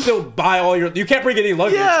have to still buy all your. You can't bring any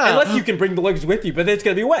luggage unless you can bring the luggage with you, but then it's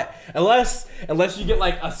gonna be wet. Unless you get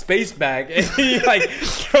like a space bag and you like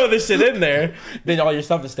throw this shit in there, then all your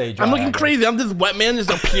stuff is stay dry. I'm looking crazy. I'm this wet man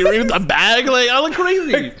just appearing with a bag. Like I look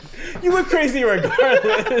crazy. You look crazy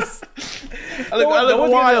regardless. I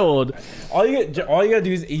look wild. All you gotta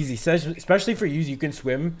do is easy, especially for you can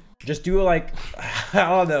swim. Just do it like I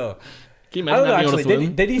don't know. Can you imagine actually,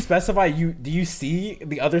 did he specify do you see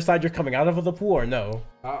the other side you're coming out of the pool or no?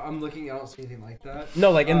 I'm looking, I don't see anything like that.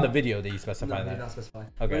 No, like in the video, did he specify that? No, he did not specify.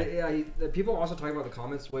 Okay. But, yeah, people are also talking about the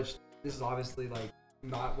comments, which this is obviously like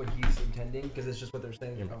not what he's intending because it's just what they're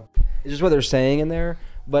saying. It's just what they're saying in there.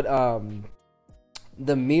 But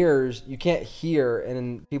the mirrors, you can't hear,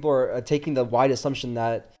 and people are taking the wide assumption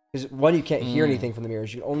that, because one, you can't hear anything from the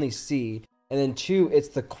mirrors, you can only see. And then two, it's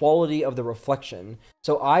the quality of the reflection.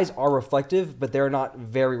 So eyes are reflective, but they're not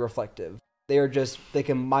very reflective. they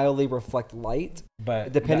can mildly reflect light,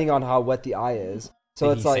 But depending on how wet the eye is. So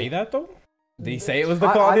did it's he like say that though? Did he say it was the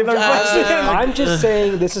quality of the reflection? I'm just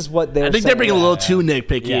saying this is what they're. I think they're being a little too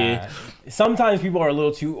nitpicky. Yeah. Sometimes people are a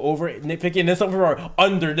little too over nitpicky, and then some people are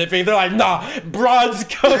under nitpicky. They're like, nah, broad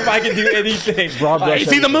scope, I can do anything. Broad brush. You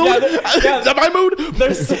see the moon? Is that my moon?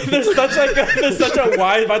 There's such a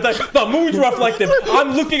wide, but the moon's reflective.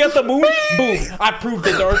 I'm looking at the moon. Boom! I proved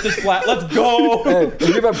it. The Earth is flat. Let's go. Hey, if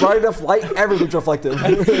you have a bright enough light, everything's reflective.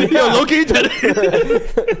 Yo, Loki did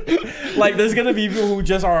it. Like, there's gonna be people who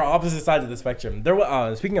just are opposite sides of the spectrum. There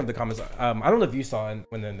were speaking of the comments, I don't know if you saw it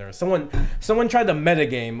when there was someone tried the meta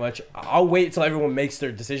game, which I'll wait till everyone makes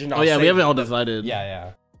their decision. Oh yeah, we haven't all decided.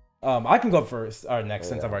 Yeah. I can go first or next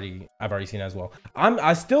since I've already seen it as well.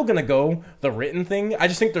 I'm still gonna go the written thing. I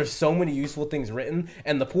just think there's so many useful things written,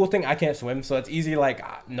 and the pool thing I can't swim, so it's easy.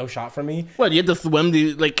 Like no shot for me. What, you have to swim?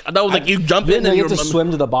 That was like you jump in and you you have to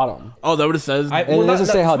swim to the bottom. Oh, that what it says. it doesn't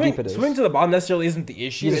say how deep it is. Swimming to the bottom necessarily isn't the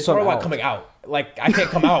issue. You It's more swim about out. coming out. Like I can't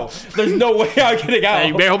come out. There's no way I'm getting out. Hey,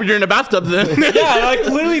 you better hope you're in the bathtub then. Yeah, like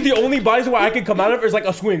literally the only bodies where I can come out of is like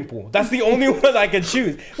a swimming pool. That's the only one I can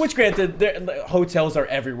choose. Which granted, hotels are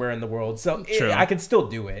everywhere in the world, so I can still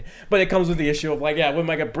do it. But it comes with the issue of like, what am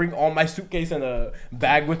I gonna bring all my suitcase and a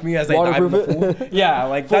bag with me as I dive in the pool? Yeah,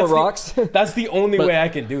 like Full that's of rocks. That's the only way I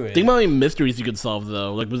can do it. Think about how many mysteries you could solve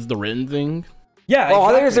though. Like, was the written thing? Yeah. Oh,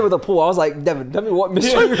 I think exactly. you're saying with the pool. I was like, Devin, tell me what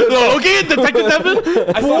mystery. No, okay, Detective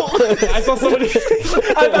Devin. I saw somebody.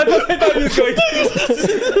 I thought he was going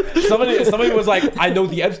to. Somebody was like, I know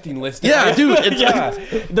the Epstein list. Yeah, dude.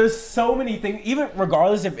 It's There's so many things. Even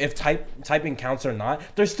regardless if typing counts or not,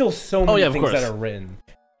 there's still so many things course. that are written.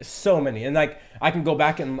 So many, and like I can go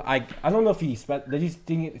back and I don't know if did he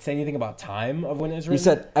say anything about time of when it was written? He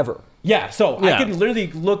said ever. Yeah, so Yeah. I can literally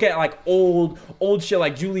look at like old shit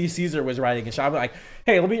like Julius Caesar was writing and shit. I'm like,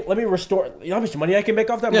 hey, let me restore. You know how much money I can make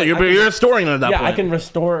off that? Yeah, Like, you're restoring it at that yeah, point. I can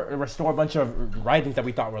restore a bunch of writings that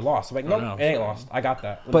we thought were lost. I'm like, nope, no, it ain't lost. I got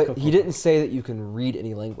that. But he didn't say that you can read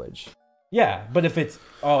any language. Yeah, but if it's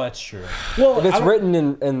that's true. Well, If it's written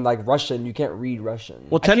in like Russian, you can't read Russian.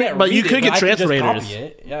 Well, I can't but you read it, could get I can just translators. copy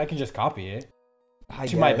it. Yeah, I can just copy it I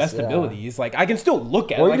to my guess, best yeah. abilities. Like I can still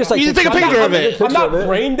look at Or it. you just like You take a I'm not- picture of it. I'm not Picture of it.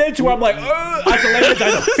 brain dead to where I'm like, that's a language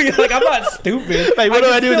I don't. Like I'm not stupid. Like, what do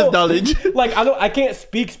can I do with this knowledge? Like I can't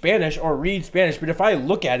speak Spanish or read Spanish, but if I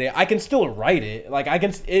look at it, I can still write it. Like I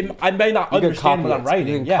may not can understand copy what I'm it. writing.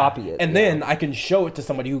 You can Yeah, copy it, and yeah. then I can show it to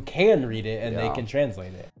somebody who can read it, and they Yeah. can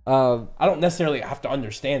translate it. Uh, I don't necessarily have to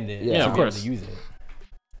understand it. Yeah, to of be able course. to use it.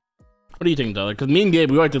 What do you think, though? Because me and Gabe,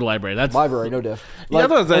 we went to the library. That's library, no diff. Yeah, Like, that's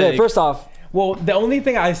what I was okay, saying. first off, Well, the only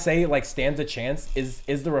thing I say like stands a chance is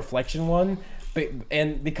the reflection one,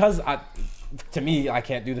 and because to me I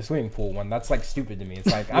can't do the swimming pool one. That's like stupid to me.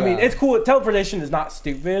 It's like I mean Yeah. it's cool. Teleportation is not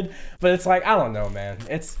stupid, but it's like I don't know, man.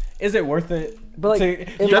 Is it worth it? But, like,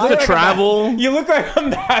 in Just my- to travel. You look like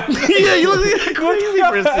I'm that. Yeah, you look like a crazy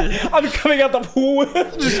person. I'm coming out the pool.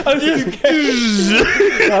 I'm here.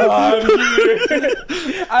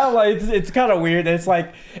 I don't like. It's kind of weird. It's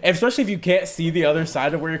like, especially if you can't see the other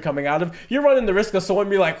side of where you're coming out of, you're running the risk of someone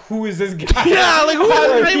be like, "Who is this guy?" Yeah, like who How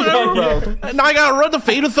is did he get here? Now I gotta run the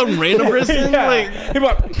fade with some random person. Yeah. Like, I'm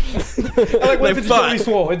like, what if it's fuck. Joey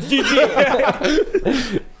Swole? It's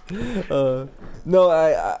GG. no,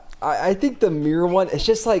 I think the mirror one. It's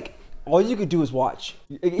just like all you could do is watch.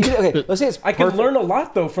 Okay, let's say it's. I can perfect. learn a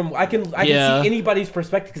lot though from I can Yeah. see anybody's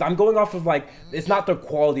perspective because I'm going off of like it's not the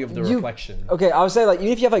quality of the reflection. Okay, I would say like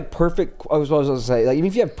even if you have like perfect, I was supposed to say like even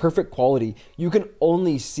if you have perfect quality, you can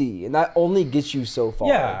only see, and that only gets you so far.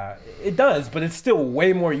 Yeah, it does, but it's still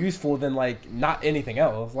way more useful than like not anything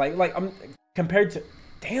else. Like I'm compared to.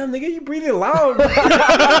 Damn, nigga, you breathing loud.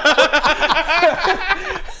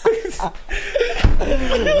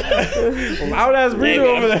 Loud ass breathing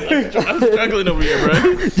over there. I'm struggling over here, bro.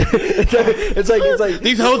 it's like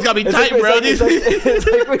These hoes got me it's tight, like, bro. it's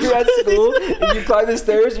like when you're at school and you climb the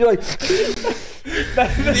stairs, you're like.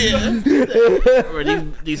 Bro,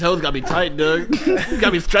 these hoes got me tight, dog.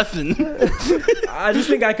 Got me stressing. I just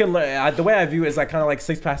think I can learn. The way I view it is like kind of like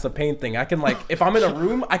 6 Paths of Pain thing. I can like if I'm in a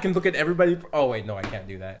room, I can look at everybody. Oh wait, no, I can't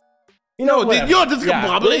do that. You know, No, yo, this is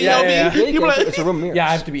wobbly. Yeah, You know yeah, what I yeah. mean? You be like- It's a room mirror. Yeah,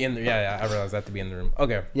 I have to be in there. Yeah, I realize I have to be in the room.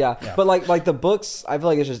 Okay. Yeah. But like the books, I feel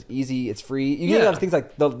like it's just easy. It's free. You can Yeah. have things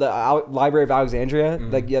like the Library of Alexandria.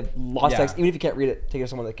 Like you have lost Yeah. text. Even if you can't read it, take it to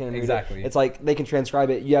someone that can read Exactly. it. It's like they can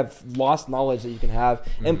transcribe it. You have lost knowledge that you can have.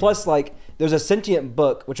 And plus, like there's a sentient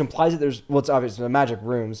book, which implies that there's it's obvious the magic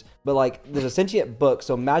rooms, but like there's a sentient book.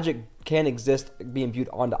 So magic can exist being viewed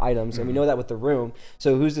onto items, and we know that with the room.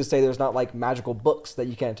 So who's to say there's not like magical books that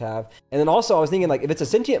you can't have? And then also I was thinking like if it's a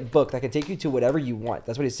sentient book that can take you to whatever you want,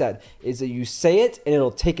 that's what he said. Is that you say it and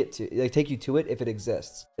it'll take you to it if it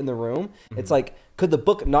exists in the room. It's like, could the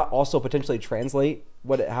book not also potentially translate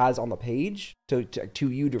what it has on the page to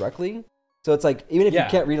you directly? So it's like, even if you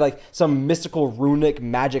can't read like some mystical runic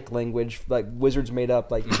magic language like wizards made up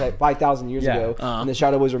like 5,000 years ago in the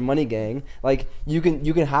Shadow Wizard Money Gang, like you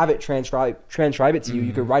can have it transcribe it to you.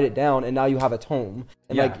 You can write it down, and now you have a tome,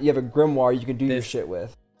 and like you have a grimoire you can do your shit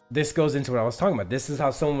with. This goes into what I was talking about. This is how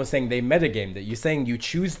someone was saying they metagamed it. You're saying you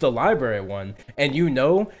choose the library one, and you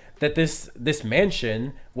know that this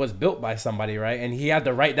mansion was built by somebody, right? And he had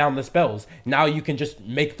to write down the spells. Now you can just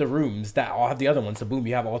make the rooms that all have the other ones. So boom,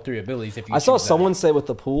 you have all 3 abilities. If you I saw someone say with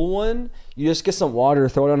the pool one, you just get some water,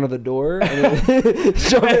 throw it under the door, and then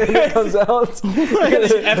show it and it comes out.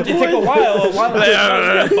 After it take a while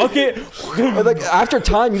bucket. Like after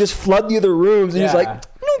time, you just flood the other rooms, and he's like,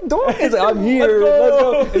 no, don't. It's like, I'm here. Let's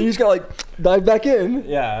go. And you just gotta like dive back in.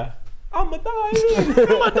 Yeah. I'ma die.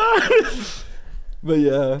 But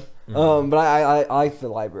yeah, but I like the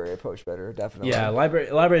library approach better, definitely. Yeah,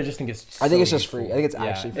 library. I just think it's. I think it's just free. I think it's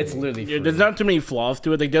actually free. It's literally free. There's not too many flaws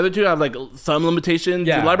to it. Like the other two have like some limitations.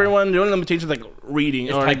 The library one, the only limitation is like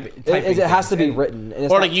reading, or like it has to be written,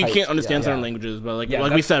 and or like you can't understand certain languages. But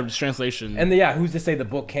like we said, it's translation. And who's to say the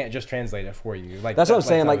book can't just translate it for you? Like that's what I'm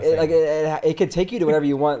saying. Like it could take you to whatever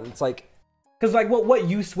you want. It's like. Because, like, what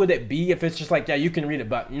use would it be if it's just like, yeah, you can read it,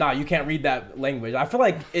 but nah, you can't read that language? I feel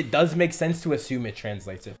like it does make sense to assume it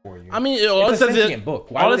translates it for you. I mean, it's a sentient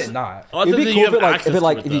book. Why would it not? It'd be cool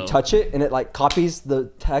if you touch it and it, like, copies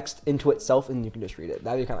the text into itself and you can just read it.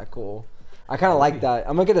 That'd be kind of cool. I kind of like that.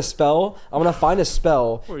 I'm going to get a spell. I'm going to find a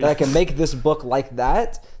spell that I can make this book like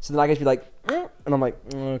that. So then I can just be like, and I'm like,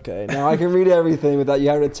 okay, now I can read everything without you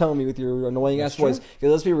having to tell me with your annoying ass voice.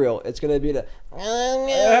 Because let's be real, it's gonna be the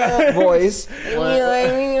voice. It's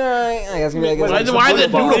gonna be like, why the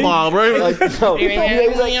doodle ball, bro? Like, no.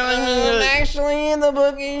 Actually, in the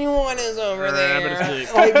book you want is over there.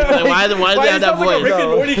 Like, why does it have that voice?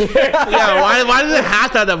 Yeah, why does it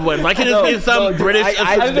have to have that voice? Why can't it be some British?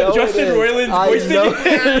 I know Justin Roiland's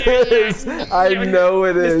voice. I know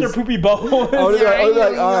it is. Mr. Poopy Bubble. I was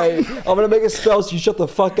like, all right, I'm gonna make a spell so you shut the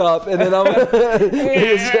fuck up, and then I'm gonna.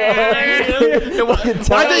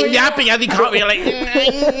 Why is it yapping as he caught me? Like, it's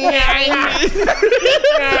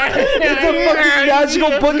a fucking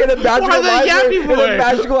magical book in a magical library in a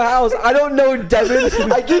magical house. I don't know,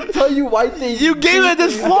 Devin. I can't tell you why things. You gave it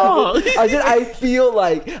this flaw. I said I feel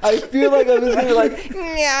like I'm just gonna be like,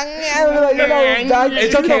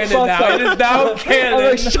 it's shut the fuck up. It is now canon. I'm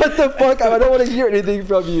like, shut the fuck up. I don't want to hear anything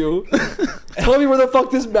from you. Tell me where the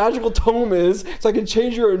fuck this magical tome is, so I can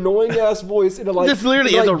change your annoying ass voice into like this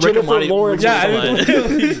literally is like a Rick and Morty Lawrence.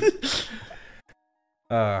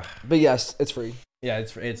 But yes, it's free. Yeah,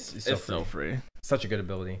 it's so free. Such a good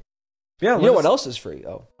ability. Yeah, you know what else is free?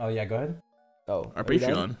 Oh yeah, go ahead. Oh, our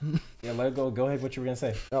Patreon. Yeah, let it go. Go ahead. What you were gonna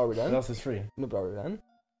say? Oh, are we done? What else is free? No, but are we done?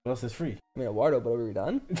 What else is free? I mean, Eduardo, but are we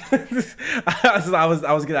done?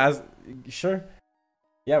 I was gonna ask. Sure.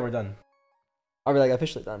 Yeah, we're done. Are we like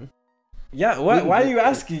officially done? Yeah, what? Why are you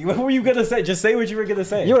asking? What were you gonna say? Just say what you were gonna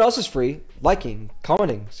say. You know what else is free? Liking,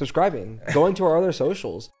 commenting, subscribing, going to our other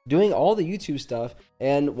socials, doing all the YouTube stuff,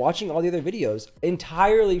 and watching all the other videos.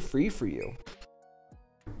 Entirely free for you.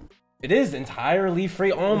 It is entirely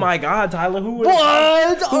free. Oh my God, Tyler, who would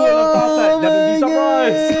have thought that? Devin, be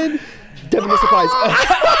surprised. Devin, be surprised.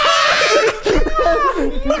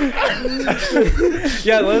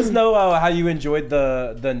 Yeah, let us know how you enjoyed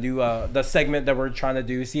the new the segment that we're trying to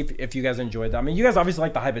do. See if you guys enjoyed that. I mean, you guys obviously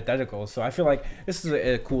like the hypotheticals, so I feel like this is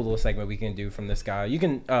a cool little segment we can do from this guy. You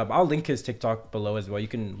can I'll link his TikTok below as well. You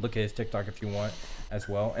can look at his TikTok if you want as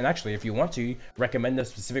well. And actually, if you want to recommend a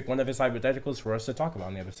specific one of his hypotheticals for us to talk about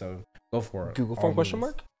in the episode, go for it. Google form question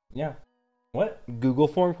mark? Yeah. What? Google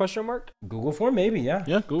form question mark? Google form, maybe, yeah.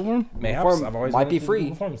 Yeah, Google form. Mayhaps. I've always might be free.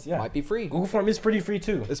 Google Forms, yeah. Might be free. Google form is pretty free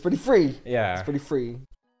too. It's pretty free. Yeah. It's pretty free.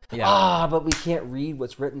 Yeah. But we can't read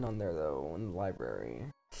what's written on there though in the library.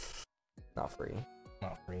 Not free.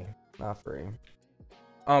 Not free. Not free.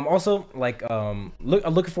 Also, like,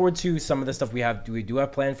 looking forward to some of the stuff we do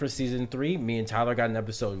have planned for season 3. Me and Tyler got an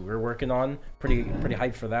episode we're working on. Pretty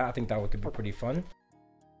hyped for that. I think that could be pretty fun.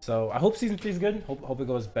 So I hope season 3 is good. Hope it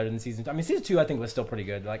goes better than season 2. I mean, season 2 I think was still pretty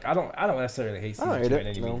good. Like I don't necessarily hate season 2 in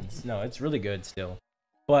any means. No, it's really good still.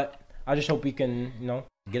 But I just hope we can,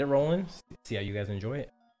 get it rolling. See how you guys enjoy it.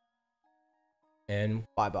 And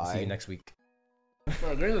bye. See you next week.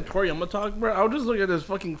 Bro, during the Toriyama talk, bro, I would just look at this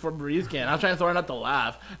fucking Febreze can. I was trying to try not to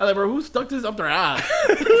laugh. I was like, bro, who stuck this up their ass?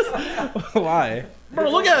 Why?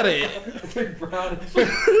 Bro, look at it. It's like brown. At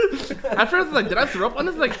first, I was like, did I throw up on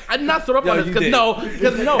this? Like, I did not throw up on this you because did.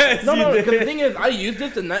 Yes, you because did. the thing is, I used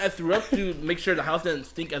this and I threw up to make sure the house didn't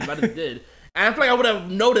stink as bad as it did. And I feel like I would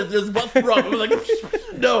have noticed this butt throw up. I was like,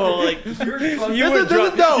 no, like, You were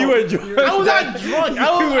drunk. no. You were drunk. I was not drunk.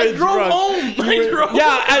 I drove drunk. home. I drove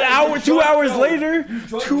Yeah, home. an hour, 2 hours later,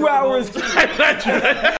 2 hours.